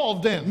were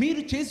involved in.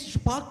 మీరు చేసి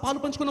పాలు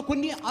పంచుకున్న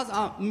కొన్ని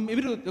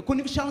మీరు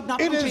కొన్ని విషయాలను It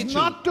జ్ఞాపకం is చేయొచ్చు.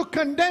 not to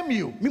condemn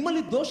you.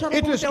 మిమ్మల్ని దోషాలు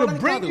It is to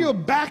bring you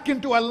back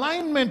into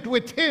alignment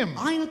with him,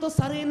 ఆయనతో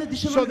సరైన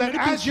దిశలో so that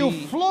as you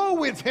flow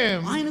with him,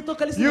 ఆయనతో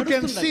కలిసి you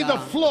can see the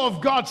నడుస్తుండగా flow of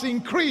God's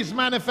increase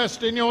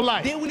manifest in your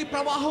life. దేవుని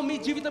ప్రవాహం మీ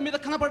జీవితం మీద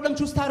కనపడడం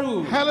చూస్తారు.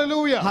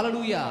 Hallelujah.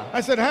 Hallelujah.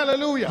 I said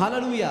hallelujah.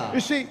 Hallelujah.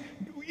 You see,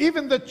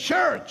 even the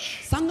church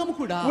సంఘము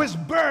కూడా was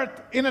birthed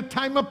in a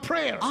time of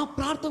prayer. ఆ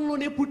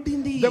ప్రార్థనలోనే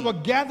పుట్టింది. They were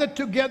gathered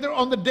together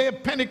on the day of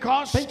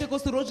Pentecost,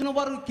 పెంటెకొస్తు రోజున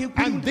వారు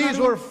and these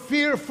were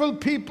fearful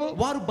people.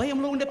 వారు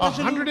భయంలో ఉండే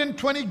ప్రజలు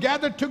 120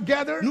 gathered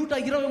together,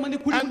 120 మంది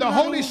కూడి and the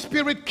ఉన్నారు. Holy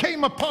Spirit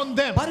came upon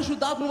them,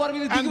 పరిశుద్ధాత్మ వారి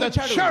మీద and దిగి the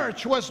వచ్చాడు.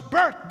 church was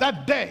birthed that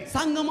day.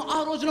 సంఘం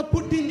ఆ రోజున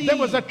పుట్టింది.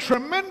 There was a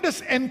tremendous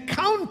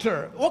encounter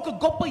ఒక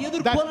గొప్ప that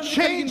ఎదుర్కోవడం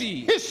changed జరిగింది.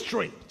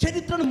 history.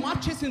 చరిత్రను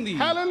మార్చేసింది.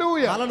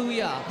 Hallelujah.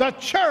 Hallelujah. The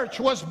church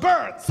was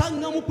birthed.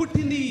 సంఘము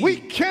పుట్టింది. We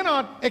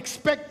cannot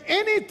expect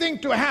anything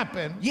to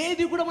happen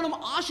ఏది కూడా మనం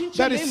that is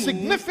ఆశించలేము.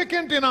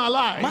 significant in our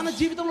మన lives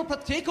జీవితంలో without a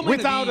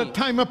ప్రత్యేకమైనది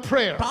time of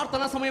prayer.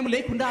 ప్రార్థనా సమయం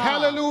లేకుండా.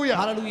 Hallelujah.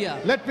 Hallelujah.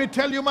 Let me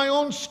tell you my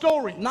own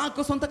story.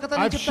 నాకు సొంత కథ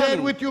I've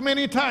shared with you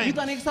many times,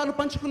 మీతో అనేకసార్లు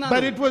పంచుకున్నాను.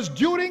 but it was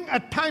during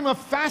a time of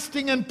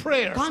fasting and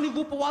prayer. కానీ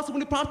ఉపవాసం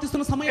ఉండి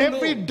ప్రార్థిస్తున్న సమయంలో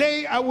Every day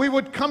we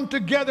would come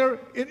together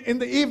in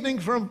the evening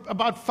from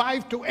about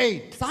 5 to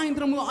 8,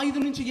 సాయంత్రం 5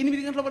 నుంచి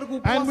 8 గంటల వరకు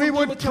and we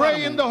would pray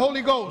in the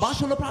Holy Ghost.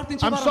 భాషలో I'm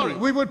ప్రార్థించేవారు. sorry,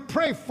 we would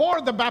pray for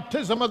the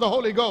baptism of the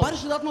Holy Ghost.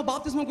 పరిశుద్ధాత్మ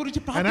బాప్తిస్మం గురించి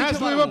And as we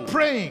ప్రార్థించేవారు. were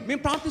praying,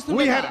 మేము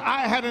ప్రార్థిస్తుండగా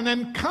I had an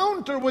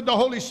encounter with the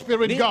Holy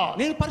Spirit God,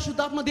 నేను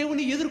పరిశుద్ధాత్మ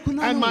దేవుని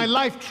ఎదుర్కొన్నాను. and my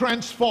life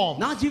transformed.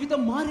 నా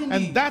జీవితం మారింది.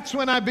 And that's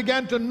when I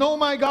began to know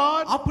my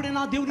God, అప్పుడే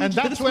నా దేవుని and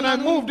గురించి that's when I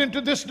తెలుసుకున్నాను. moved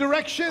into this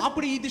direction,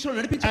 అప్పుడు ఈ దిశలో and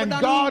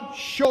నడిపించబడ్డాను. God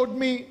showed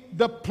me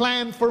the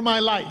plan for my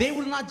life.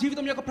 దేవుడు నా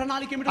జీవితం యొక్క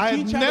ప్రణాళిక ఏమిటో I had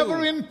చూపించాడు. never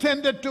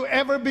intended to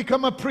ever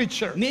become a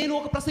preacher. నేను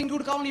ఒక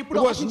ప్రసంగికుడు కావాలని It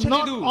ఎప్పుడూ was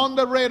not ఆశించలేదు. on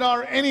the radar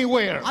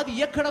anywhere. అది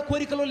ఎక్కడ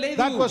కోరికలో లేదు.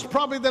 That was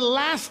probably the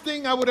last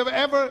thing I would have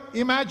ever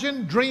imagined,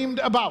 dreamed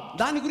about.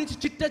 దాని గురించి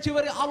చిట్ట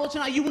చివరి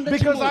ఆలోచన అయి ఉండొచ్చు.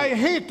 Because I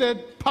hated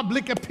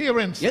public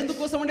appearance.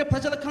 ఎందుకోసం అంటే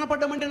ప్రజలకు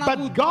కనపడడం అంటే నాకు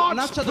But God's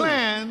నచ్చదు.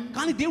 plan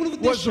కానీ దేవుని was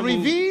ఉద్దేశం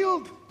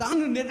revealed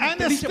and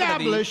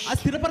established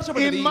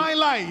in my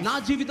life నా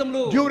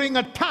జీవితంలో during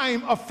a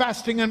time of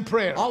fasting and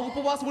prayer. ఆ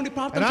ఉపవాసం ఉండి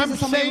ప్రార్థన And I'm చేసే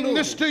saying సమయంలో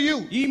this to you,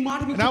 ఈ మాట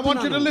మీకు and I want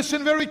you to చెప్తున్నాను.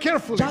 listen very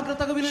carefully.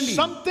 జాగ్రత్తగా వినండి.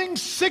 Something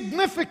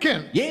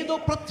significant ఏదో is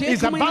about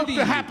ప్రత్యేకమైనది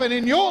to happen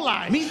in your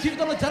life మీ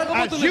జీవితంలో as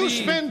జరగబోతున్నది. you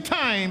spend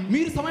time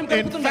మీరు సమయం in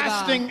గడుపుతుండగా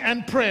fasting and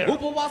prayer.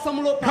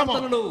 ఉపవాసంలో Come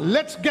ప్రార్థనలో on,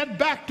 let's get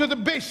back to the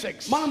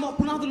basics. మనం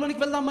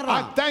పునాదుల్లోనికి వెళ్దాం మరా.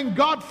 I thank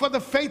God for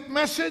the faith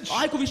message,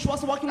 ఆ యొక్క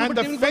విశ్వాస వాక్యం and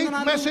the బట్టి faith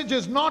వందనాలు. message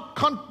is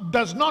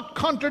does not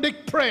contradict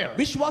prayer.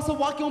 విశ్వాస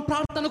వాక్యం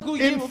ప్రార్థనకు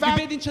In fact,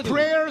 విభేదించదు.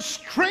 prayer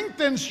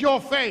strengthens your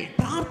faith.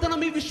 ప్రార్థన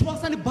మీ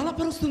విశ్వాసాన్ని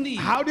బలపరుస్తుంది.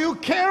 How do you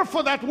care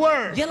for that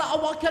word? ఎలా ఆ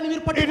వాక్యాన్ని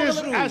మీరు It is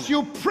పట్టుకోగలరు? as you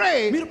pray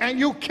and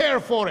you care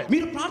for it.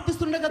 మీరు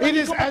ప్రార్థిస్తుండగా It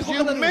దాన్ని is as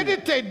you పట్టుకోగలరు.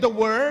 meditate the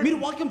word, మీరు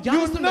వాక్యం you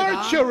ధ్యానిస్తుండగా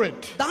nurture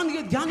it. దాన్ని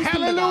ధ్యానిస్తుండగా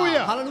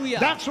Hallelujah. Hallelujah.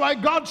 That's why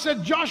God said,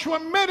 Joshua,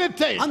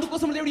 meditate.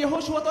 అందుకోసం దేవుడు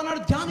యెహోషువతో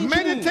అన్నాడు ధ్యానించు.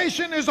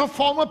 Meditation is a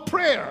form of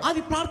prayer.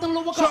 అది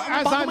ప్రార్థనలో ఒక So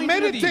as I భాగమైనది.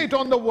 meditate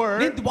on the word,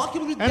 నేను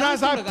వాక్యం గురించి and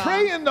as I ధ్యానిస్తుండగా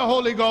pray in the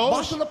Holy Ghost,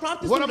 భాషలో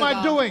ప్రార్థిస్తుండగా what am I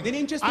doing?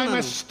 నేనేం I'm చేస్తున్నాను?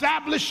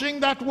 establishing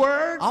that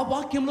word. ఆ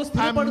వాక్యంలో I'm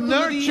స్థిరపడుతున్నది.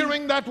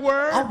 nurturing that ఆ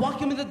word.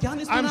 వాక్యం మీద I'm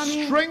ధ్యానిస్తున్నాను.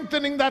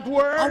 strengthening that ఆ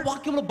word.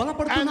 వాక్యంలో And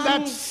బలపడుతున్నాను.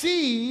 that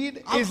seed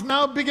is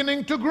now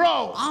beginning to grow.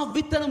 ఆ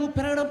విత్తనము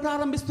పెరగడం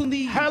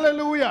ప్రారంభిస్తుంది.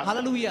 Hallelujah.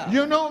 Hallelujah.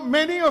 You know,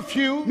 many of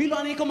you మీలో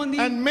అనేక మంది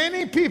and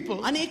many people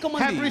అనేక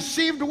మంది have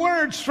received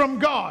words from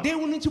God,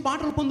 దేవుని నుంచి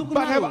మాటలు but have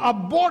పొందుకున్నారు.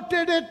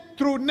 aborted it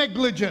through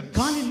negligence.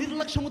 కానీ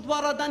నిర్లక్ష్యము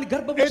ద్వారా దాన్ని It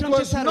గర్భవచనం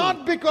was చేశారు. not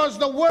because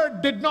the word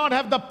did not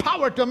have the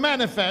power to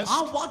manifest.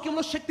 ఆ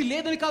వాక్యంలో శక్తి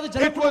లేదని కాదు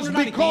It was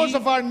జరగకుండా because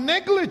of our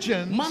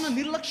negligence. మన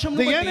నిర్లక్ష్యం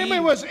The enemy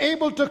was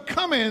able to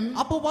come in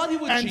అపవాది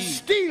and వచ్చి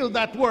steal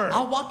that word.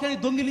 ఆ వాక్యాన్ని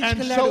And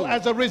దొంగిలించుకెళ్ళాడు. so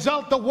as a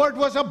result, the word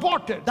was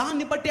aborted.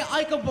 దాన్ని బట్టి ఆ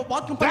యొక్క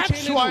వాక్యం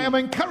That's why I'm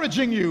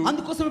encouraging you.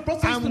 అందుకోసం I'm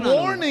ప్రోత్సహిస్తున్నాను.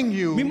 warning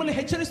you. మిమ్మల్ని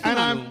And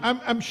హెచ్చరిస్తున్నాను.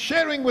 I'm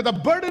sharing with a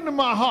burden in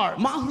my heart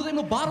మా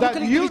హృదయంలో భారం that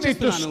కలిగి you need to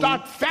తెలియజేస్తున్నాను.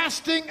 start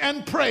fasting and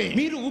praying.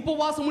 మీరు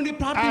ఉపవాసం ఉండి As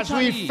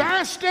ప్రార్థించాలి. we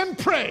fast and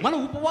pray మనం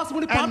ఉపవాసం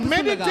ఉండి and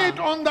meditate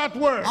ప్రార్థిస్తుండగా on that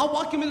word. ఆ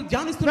వాక్యం మీద Now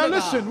ధ్యానిస్తుండగా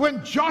listen, when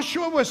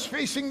Joshua was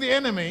facing the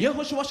enemy,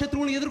 యెహోషువ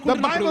శత్రువుని the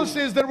ఎదుర్కొంటున్నప్పుడు Bible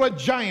says there were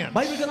giants.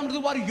 Bible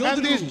గ్రంథంలో వారు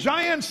And these యోధులు.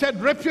 giants had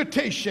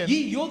reputation, ఈ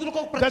యోధులకు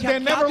ఒక that they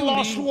never ప్రఖ్యాతి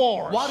lost ఉంది.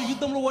 wars. వారు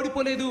యుద్ధంలో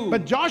ఓడిపోలేదు.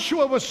 but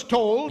Joshua was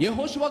told,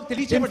 యెహోషువకు in fact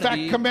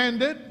తెలియజేయబడ్డది.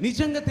 commanded,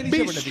 నిజంగా be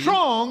తెలియజేయబడ్డది.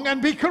 strong and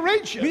be మీరు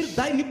courageous.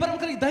 నిబ్బరం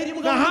కలిగి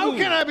ధైర్యముగా Now how ఉండు.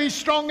 can I be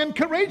strong and ఎలా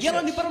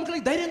courageous? నిబ్బరం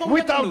కలిగి ధైర్యంగా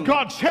Without ఉండగలను?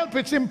 God's help,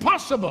 it's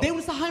impossible.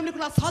 దేవుని సహాయం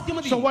లేకుండా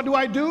అసాధ్యమది. So what do?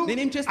 I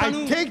నేనేం చేస్తాను?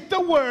 take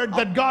the word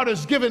that God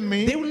has given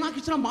me దేవుడు నాకు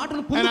ఇచ్చిన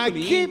మాటను and I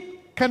పొందుకొని keep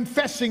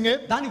confessing it,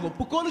 దాన్ని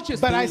ఒప్పుకోలు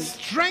but I చేస్తూ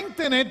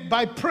strengthen it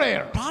by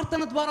prayer.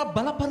 ప్రార్థన ద్వారా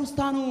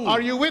బలపరుస్తాను.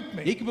 Are you with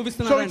me?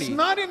 ఏకీభవిస్తున్నారా So అండి? it's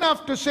not enough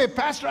to say,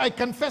 Pastor, I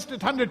confessed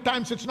it 100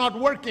 times, it's not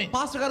working.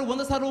 Pastor గారు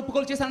 100 సార్లు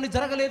ఒప్పుకోలు చేశారని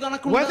జరగలేదు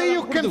అనకుండా Whether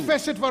you అనకూడదు.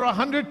 confess it for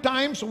 100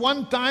 times,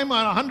 one time,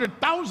 or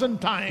 100,000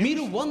 times,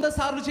 మీరు 100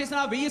 సార్లు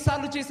చేసినా 1000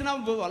 సార్లు చేసినా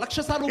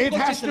 1,00,000 సార్లు it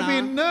ఒప్పుకోలు has to చేసినా be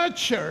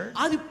nurtured,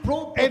 అది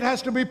it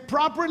has to be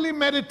properly అది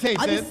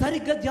meditated,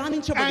 సరిగ్గా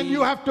ధ్యానించబడి and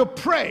you have to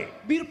pray.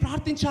 మీరు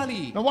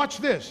ప్రార్థించాలి. Now watch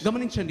this.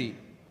 గమనించండి.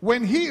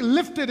 When he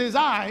lifted his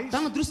eyes,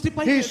 తన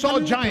దృష్టిపై he saw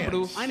కన్నులెత్తినప్పుడు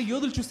giants. ఆయన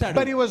యోధులు చూశాడు.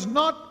 But he was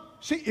not,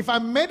 see, if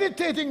I'm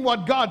meditating what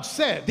God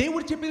said,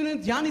 దేవుడు చెప్పింది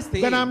నేను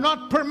ధ్యానిస్తే then I'm not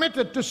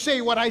permitted to say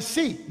what I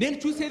see. నేను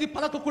చూసేది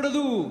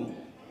పలకకూడదు.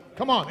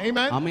 Come on,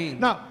 amen? Amen.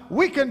 Now,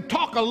 we can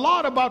talk a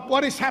lot about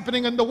what is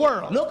happening in the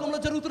world. లోకంలో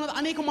జరుగుతున్నది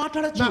అనేక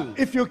మాట్లాడొచ్చు.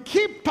 Now, if you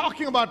keep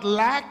talking about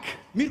lack,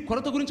 మీరు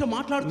కొరత గురించి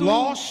మాట్లాడుతూ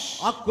loss,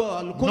 ఆ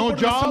no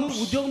jobs,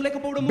 ఉద్యోగం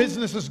లేకపోవడం,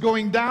 business is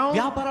going down,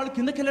 వ్యాపారాలు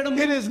కిందకి వెళ్ళడం,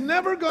 it is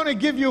never going to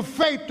give you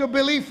faith to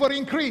believe for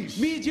increase.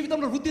 మీ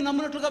జీవితంలో వృద్ధి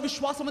నమ్మినట్లుగా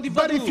విశ్వాసం అది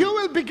But ఇవ్వదు. if you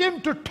will begin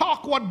to talk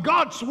what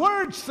God's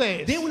word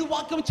says, దేవుని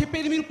వాక్యం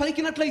చెప్పేది మీరు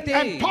పలికినట్లయితే,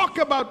 and talk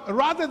about,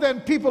 rather than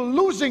people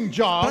losing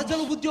jobs,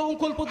 ప్రజలు ఉద్యోగం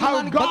how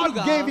కోల్పోతున్నారు God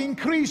బదులుగా gave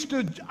increase to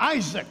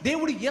Isaac,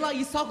 దేవుడు ఎలా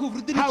ఇస్సాకు how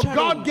వృద్ధినిచ్చాడు,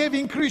 God gave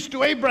increase to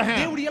Abraham.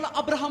 దేవుడు ఎలా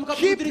అబ్రహాముకు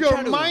Keep your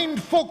వృద్ధినిచ్చాడు. mind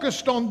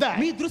focused on that,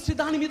 మీ దృష్టి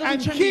దాని మీద and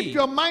ఉంచండి. keep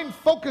your mind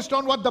focused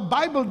on what the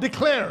Bible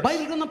declares.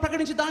 Bible గ్రంథం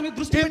ప్రకటించి దాని మీద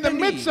దృష్టి In the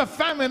పెట్టండి. midst of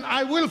famine,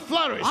 I will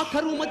flourish. ఆ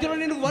కరువు మధ్యలో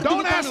నేను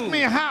Don't ask వర్ధిల్లుతాను.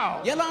 me how.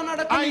 ఎలా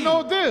అన్నాడు I అతని? know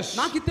this.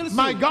 నాకు తెలుసు.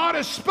 My God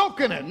has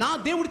spoken it, నా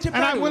దేవుడు and I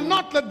చెప్పాడు. will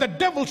not let the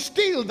devil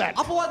steal that.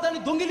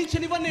 అపవాదాన్ని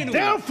దొంగిలించనివ్వను నేను.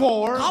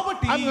 Therefore,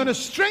 కాబట్టి I'm going to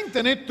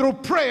strengthen it through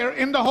prayer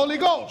in the Holy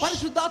Ghost.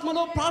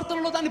 పరిశుద్ధాత్మలో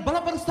ప్రార్థనలో దాన్ని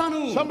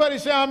బలపరుస్తాను. Somebody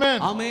say amen.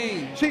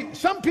 Amen. See,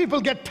 some people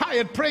get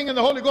tired praying in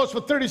the Holy Ghost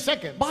for 30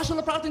 seconds.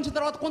 భాషలో ప్రార్థించిన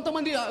తర్వాత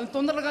కొంతమంది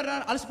తొందరగా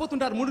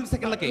అలసిపోతుంటారు 3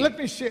 సెకన్లకి.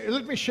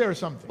 Let me share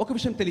something. ఒక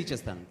విషయం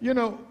తెలియజేస్తాను. You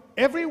know,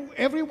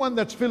 everyone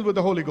that's filled with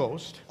the Holy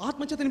Ghost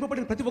ఆత్మచేత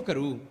నింపబడిన ప్రతి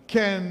ఒక్కరు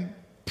can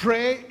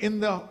pray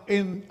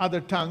in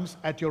other tongues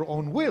at your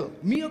own will.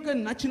 మీ యొక్క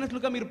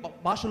నచ్చినట్లుగా మీరు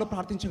భాషలో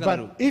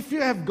ప్రార్థించగలరు. But if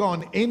you have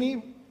gone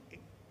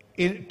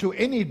to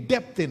any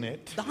depth in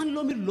it,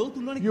 దానిలో మీరు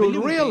లోతులోనికి you వెళ్ళి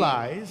will ఉంటే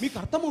realize మీకు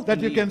అర్థమవుతుంది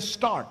that you can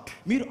start.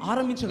 మీరు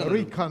ఆరంభించగలరు.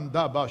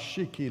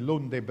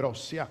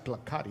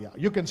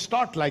 You can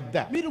start like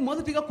that. మీరు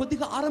మొదటిగా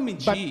కొద్దిగా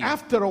ఆరంభించి But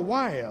after a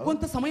while,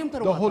 కొంత సమయం the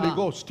తరువాత Holy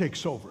Ghost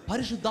takes over.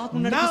 పరిశుద్ధాత్మ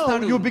Now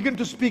నడిపిస్తాడు. you begin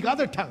to speak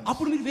other tongues.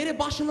 అప్పుడు మీరు వేరే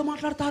భాషల్లో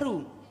మాట్లాడతారు.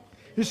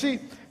 You see,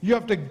 you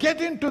have to get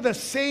into the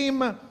same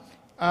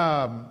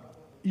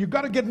you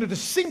got to get into the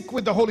sync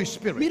with the Holy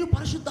Spirit. మీరు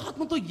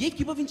పరిశుద్ధాత్మతో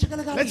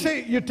ఏకీభవించగలగాలి. Let's say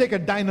you take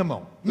a dynamo,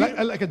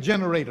 like a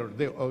generator.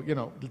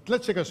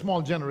 Let's take a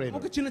small generator.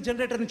 ఒక చిన్న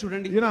generator ని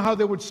చూడండి. You know how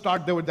they would start?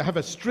 They would have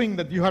a string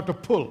that you have to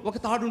pull. ఒక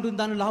తాడు ఉంటుంది,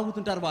 దాన్ని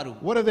లాగుతుంటారు వారు.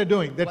 What are they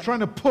doing? They're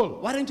trying to pull.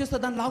 వారు ఏం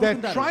చేస్తారు? దాన్ని They're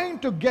లాగుతుంటారు. trying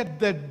to get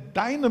the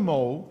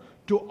dynamo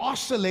to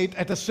oscillate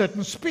at a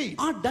certain speed.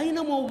 ఆ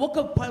డైనమో ఒక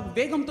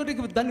వేగంతో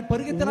దాన్ని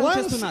పరిగెత్తేలా Once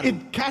చేస్తున్నారు. it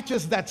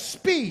catches that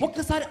speed,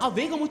 ఒక్కసారి ఆ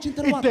వేగం వచ్చిన it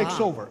తర్వాత takes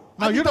over.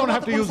 Now you don't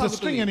have to use the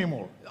string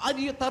anymore.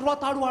 అది తర్వాత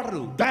తాడు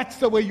వాడరు. That's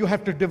the way you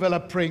have to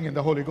develop praying in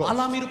the Holy Ghost.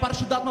 అలా మీరు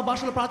పరిశుద్ధాత్మ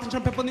భాషలో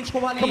ప్రార్థించడం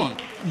పెంపొందించుకోవాలి. Come on.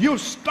 You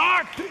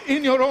start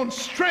in your own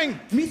strength.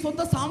 మీ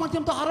సొంత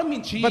సామర్థ్యంతో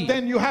ఆరంభించి, But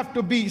then you have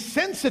to be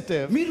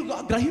sensitive మీరు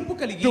గ్రహింపు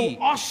కలిగి to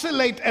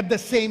oscillate at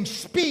the same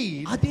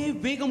speed అదే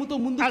వేగముతో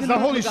ముందుకు as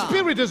the Holy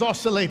Spirit is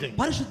oscillating.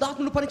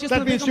 పరిశుద్ధాత్మను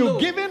పనిచేస్తున్న That means you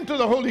వేగంలో give in to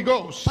the Holy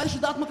Ghost.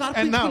 పరిశుద్ధాత్మకు And now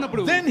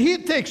అర్పించుకున్నప్పుడు then He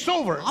takes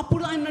over.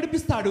 అప్పుడు ఆయన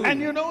నడిపిస్తాడు. And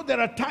you know,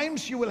 there are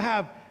times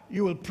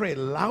you will pray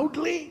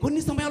loudly.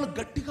 కొన్ని సమయాల్లో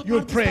గట్టిగా You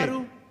will pray ప్రార్థిస్తారు.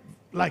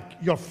 like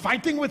you're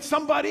fighting with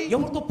somebody.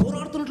 ఎవరితో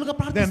పోరాడుతున్నట్లుగా Then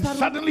ప్రార్థిస్తారు.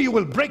 suddenly you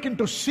will break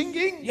into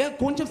singing.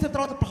 కొంచెం సేపు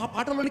తర్వాత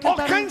పాటలోనికి All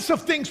వెళ్తారు. kinds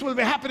of things will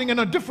be happening in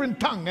a different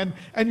tongue,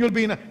 and you'll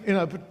be in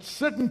a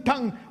certain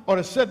tongue or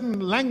a certain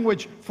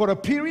language for a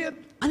period.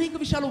 అనేక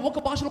విషయాలు ఒక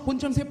భాషలో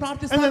కొంచెం సేపు And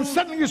ప్రార్థిస్తారు. then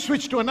suddenly you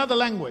switch to another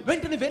language.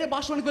 వెంటనే వేరే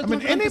భాషలోనికి I mean,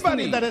 వెళ్తున్నట్లు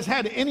anybody అనిపిస్తుంది. that has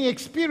had any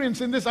experience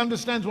in this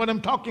understands what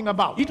I'm talking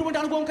about. ఇటువంటి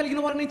అనుభవం కలిగిన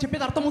వారు నేను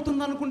చెప్పేది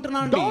అర్థమవుతుంది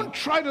అనుకుంటున్నాను. Don't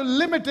try to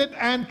limit it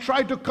and try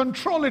to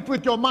control it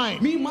with your mind.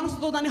 మీ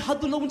మనసుతో దాన్ని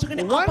హద్దులో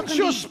ఉంచకండి. Once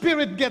your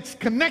spirit gets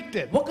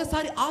connected,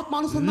 ఒకసారి ఆత్మ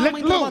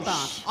అనుసంధానమైన తర్వాత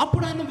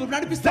అప్పుడు ఆయన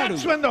నడిపిస్తాడు.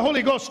 that's when the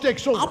Holy Ghost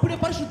takes over. అప్పుడే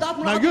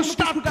పరిశుద్ధాత్మ Now you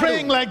start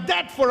praying like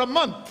that for a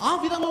month ఆ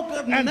విధంగా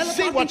ఒక and నెల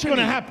see what's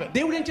going to happen.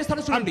 దేవుడు ఏం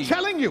చేస్తాడో I'm చూడండి.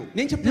 telling you,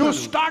 నేను you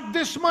చెప్తున్నాను. start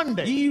this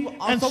Monday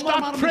and సోమవారం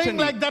start praying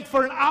ఆరంభించండి. like that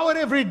for an hour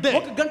every day.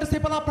 ఒక గంట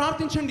సేపు అలా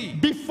ప్రార్థించండి.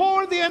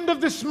 Before the end of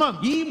this month,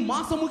 ఈ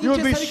మాసం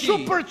you'll be ముగించేసరికి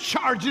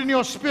supercharged in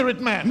your spirit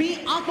man. మీ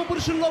ఆత్మ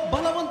పురుషుల్లో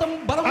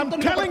I'm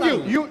telling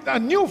you, a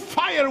new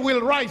fire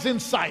will rise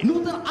inside.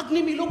 నూతన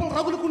అగ్ని మీ లోపల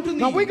రగులుకుంటుంది.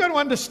 Now we got to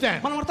understand,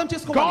 మనం అర్థం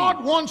చేసుకోవాలి. God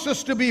wants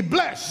us to be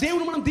blessed.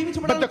 దేవుడు మనం But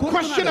దీవించబడాలని the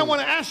question I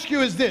want to ask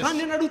you is this: కానీ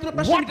నేను అడుగుతున్న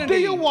ప్రశ్న what do ఏంటంటే,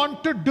 you want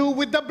to do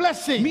with the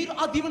blessing? మీరు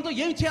ఆ దీవెనతో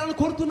ఏం చేయాలని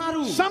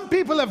కోరుతున్నారు? Some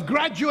people have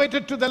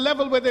graduated to the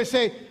level where they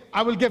say,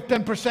 I will give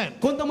 10%.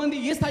 కొంతమంది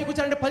ఏ స్థాయికి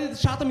వచ్చారంటే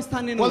 10%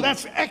 ఇస్తాను నేను. Well,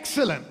 that's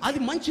excellent. అది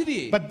మంచిది.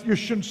 But you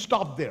shouldn't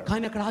stop there.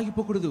 కానీ అక్కడ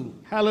ఆగిపోకూడదు.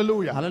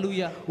 Hallelujah.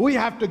 Hallelujah. We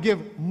have to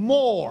give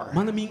more.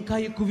 మనం ఇంకా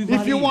ఎక్కువ ఇవ్వాలి.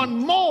 If you want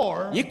more,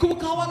 ఎక్కువ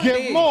కావాలంటే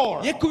give more.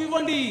 ఎక్కువ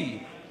ఇవ్వండి.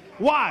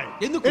 Why?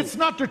 ఎందుకు? It's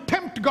not to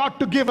tempt God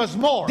to give us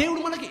more.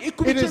 దేవుడు మనకి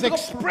ఎక్కువ It is ఇచ్చేందుకు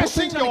expressing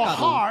ప్రోత్సహించడానికి your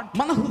కాదు. heart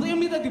మన హృదయం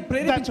మీద అది that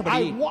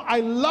ప్రేరేపించబడి I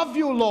love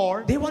you,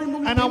 Lord, దేవాన్ని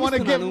మమ్మల్ని and I want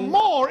to give ప్రేమిస్తున్నాను.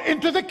 more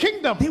into the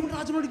kingdom. దేవుడి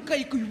రాజ్యంలో ఇంకా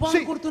ఎక్కువ See,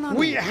 ఇవ్వాలని కోరుతున్నాను.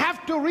 we have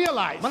to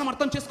realize మనం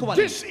అర్థం చేసుకోవాలి.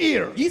 this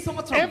year, ఈ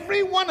సంవత్సరం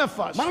every one of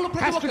us మనలో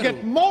ప్రతి has to ఒక్కరు get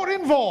more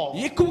involved,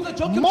 ఎక్కువగా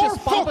జోక్యం more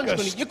చేసి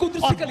పాల్పంచుకొని ఎక్కువ focused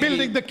దృష్టి on కలిగి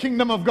building the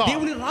kingdom of God.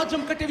 దేవుని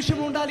రాజ్యం కట్టే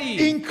విషయంలో ఉండాలి.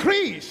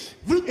 Increase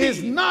వృద్ధి. is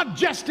not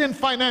just in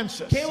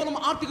finances. కేవలం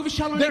ఆర్థిక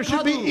విషయాల్లోనే There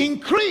should కాదు. be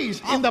increase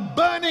in the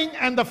burning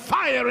and the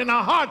fire in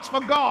our hearts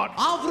for God.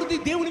 ఆ వృద్ధి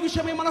దేవుని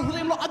విషయమే మన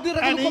హృదయంలో అగ్ని An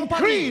రగులు కొలపాలి.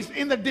 increase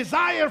in the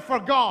desire for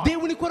God.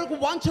 దేవుని కొరకు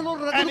వాంఛలో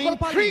An రగులు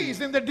కొలపాలి. increase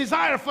in the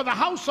desire for the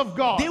house of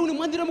God. దేవుని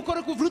మందిరం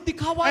కొరకు వృద్ధి An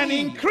కావాలి.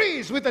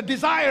 increase with a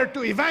desire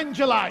to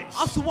evangelize.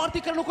 ఆ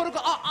సువార్తీకరణ కొరకు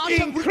ఆ ఆశ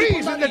వృద్ధి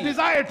Increase in the పొందాలి.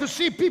 desire to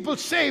see people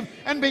saved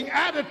and being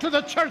added to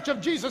the church of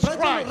Jesus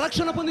ప్రజలు Christ.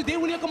 రక్షణ పొంది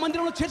దేవుని యొక్క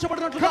మందిరంలో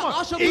చేర్చబడినట్లుగా Come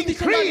ఆశ on. వృద్ధి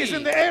Increase in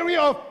చెందాలి. the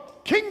area of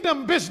kingdom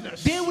business.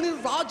 దేవుని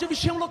రాజ్య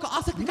విషయంలో ఒక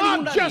ఆసక్తి కలిగి Not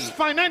ఉండాలి. just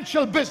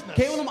financial business.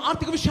 కేవలం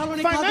ఆర్థిక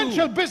విషయాల్లోనే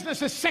Financial కాదు. business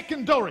is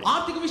secondary.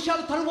 ఆర్థిక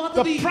విషయాలు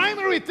తరువాతది. The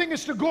primary thing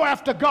is to go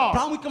after God.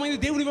 ప్రాముఖ్యమైన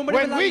దేవుని వెంబడి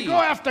When we వెళ్ళాలి. go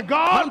after మనం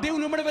God,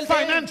 దేవుని వెంబడి వెళ్తే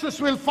finances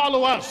will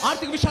follow us.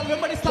 ఆర్థిక విషయాలు So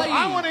వెంబడిస్తాయి.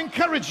 I want to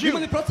encourage you,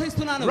 మిమ్మల్ని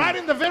ప్రోత్సహిస్తున్నాను. right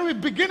in the very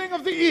beginning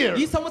of the year,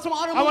 ఈ సంవత్సరం I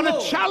want ఆరంభంలో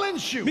to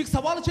challenge you మీకు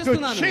సవాలు to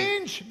చేస్తున్నాను.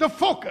 change the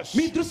focus.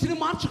 మీ దృష్టిని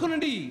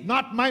మార్చుకోనండి.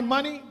 Not my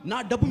money,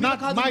 నా డబ్బు మీద not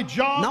కాదు, my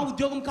job, నా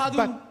ఉద్యోగం కాదు,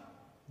 but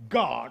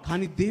God.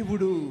 కానీ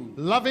దేవుడు,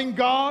 Loving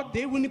God,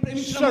 దేవుని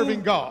ప్రేమించడము,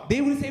 serving God.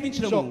 దేవుని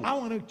సేవించడము. So I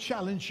want to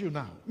challenge you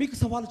now. మీకు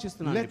సవాలు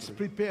చేస్తున్నాను. Let's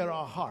prepare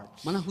our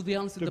hearts మన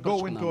హృదయాలను to go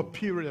into a సిద్ధపరచుకుందాం.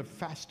 period of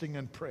fasting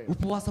and prayer.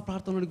 ఉపవాస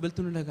ప్రార్థనలోకి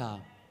వెళ్తుండగా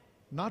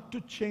Not to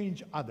change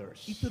others,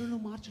 ఇతరులను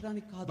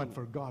మార్చడానికి కాదు, but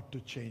for God to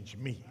change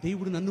me.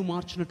 దేవుడు నన్ను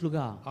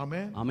మార్చినట్లుగా.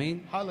 Amen. Amen.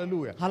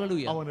 Hallelujah.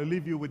 Hallelujah. I want to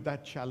leave you with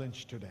that challenge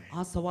today.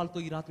 ఆ సవాల్తో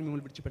ఈ రాత్రి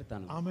మిమ్మల్ని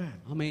విడిచిపెడతాను. Amen.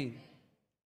 ఆమేన్.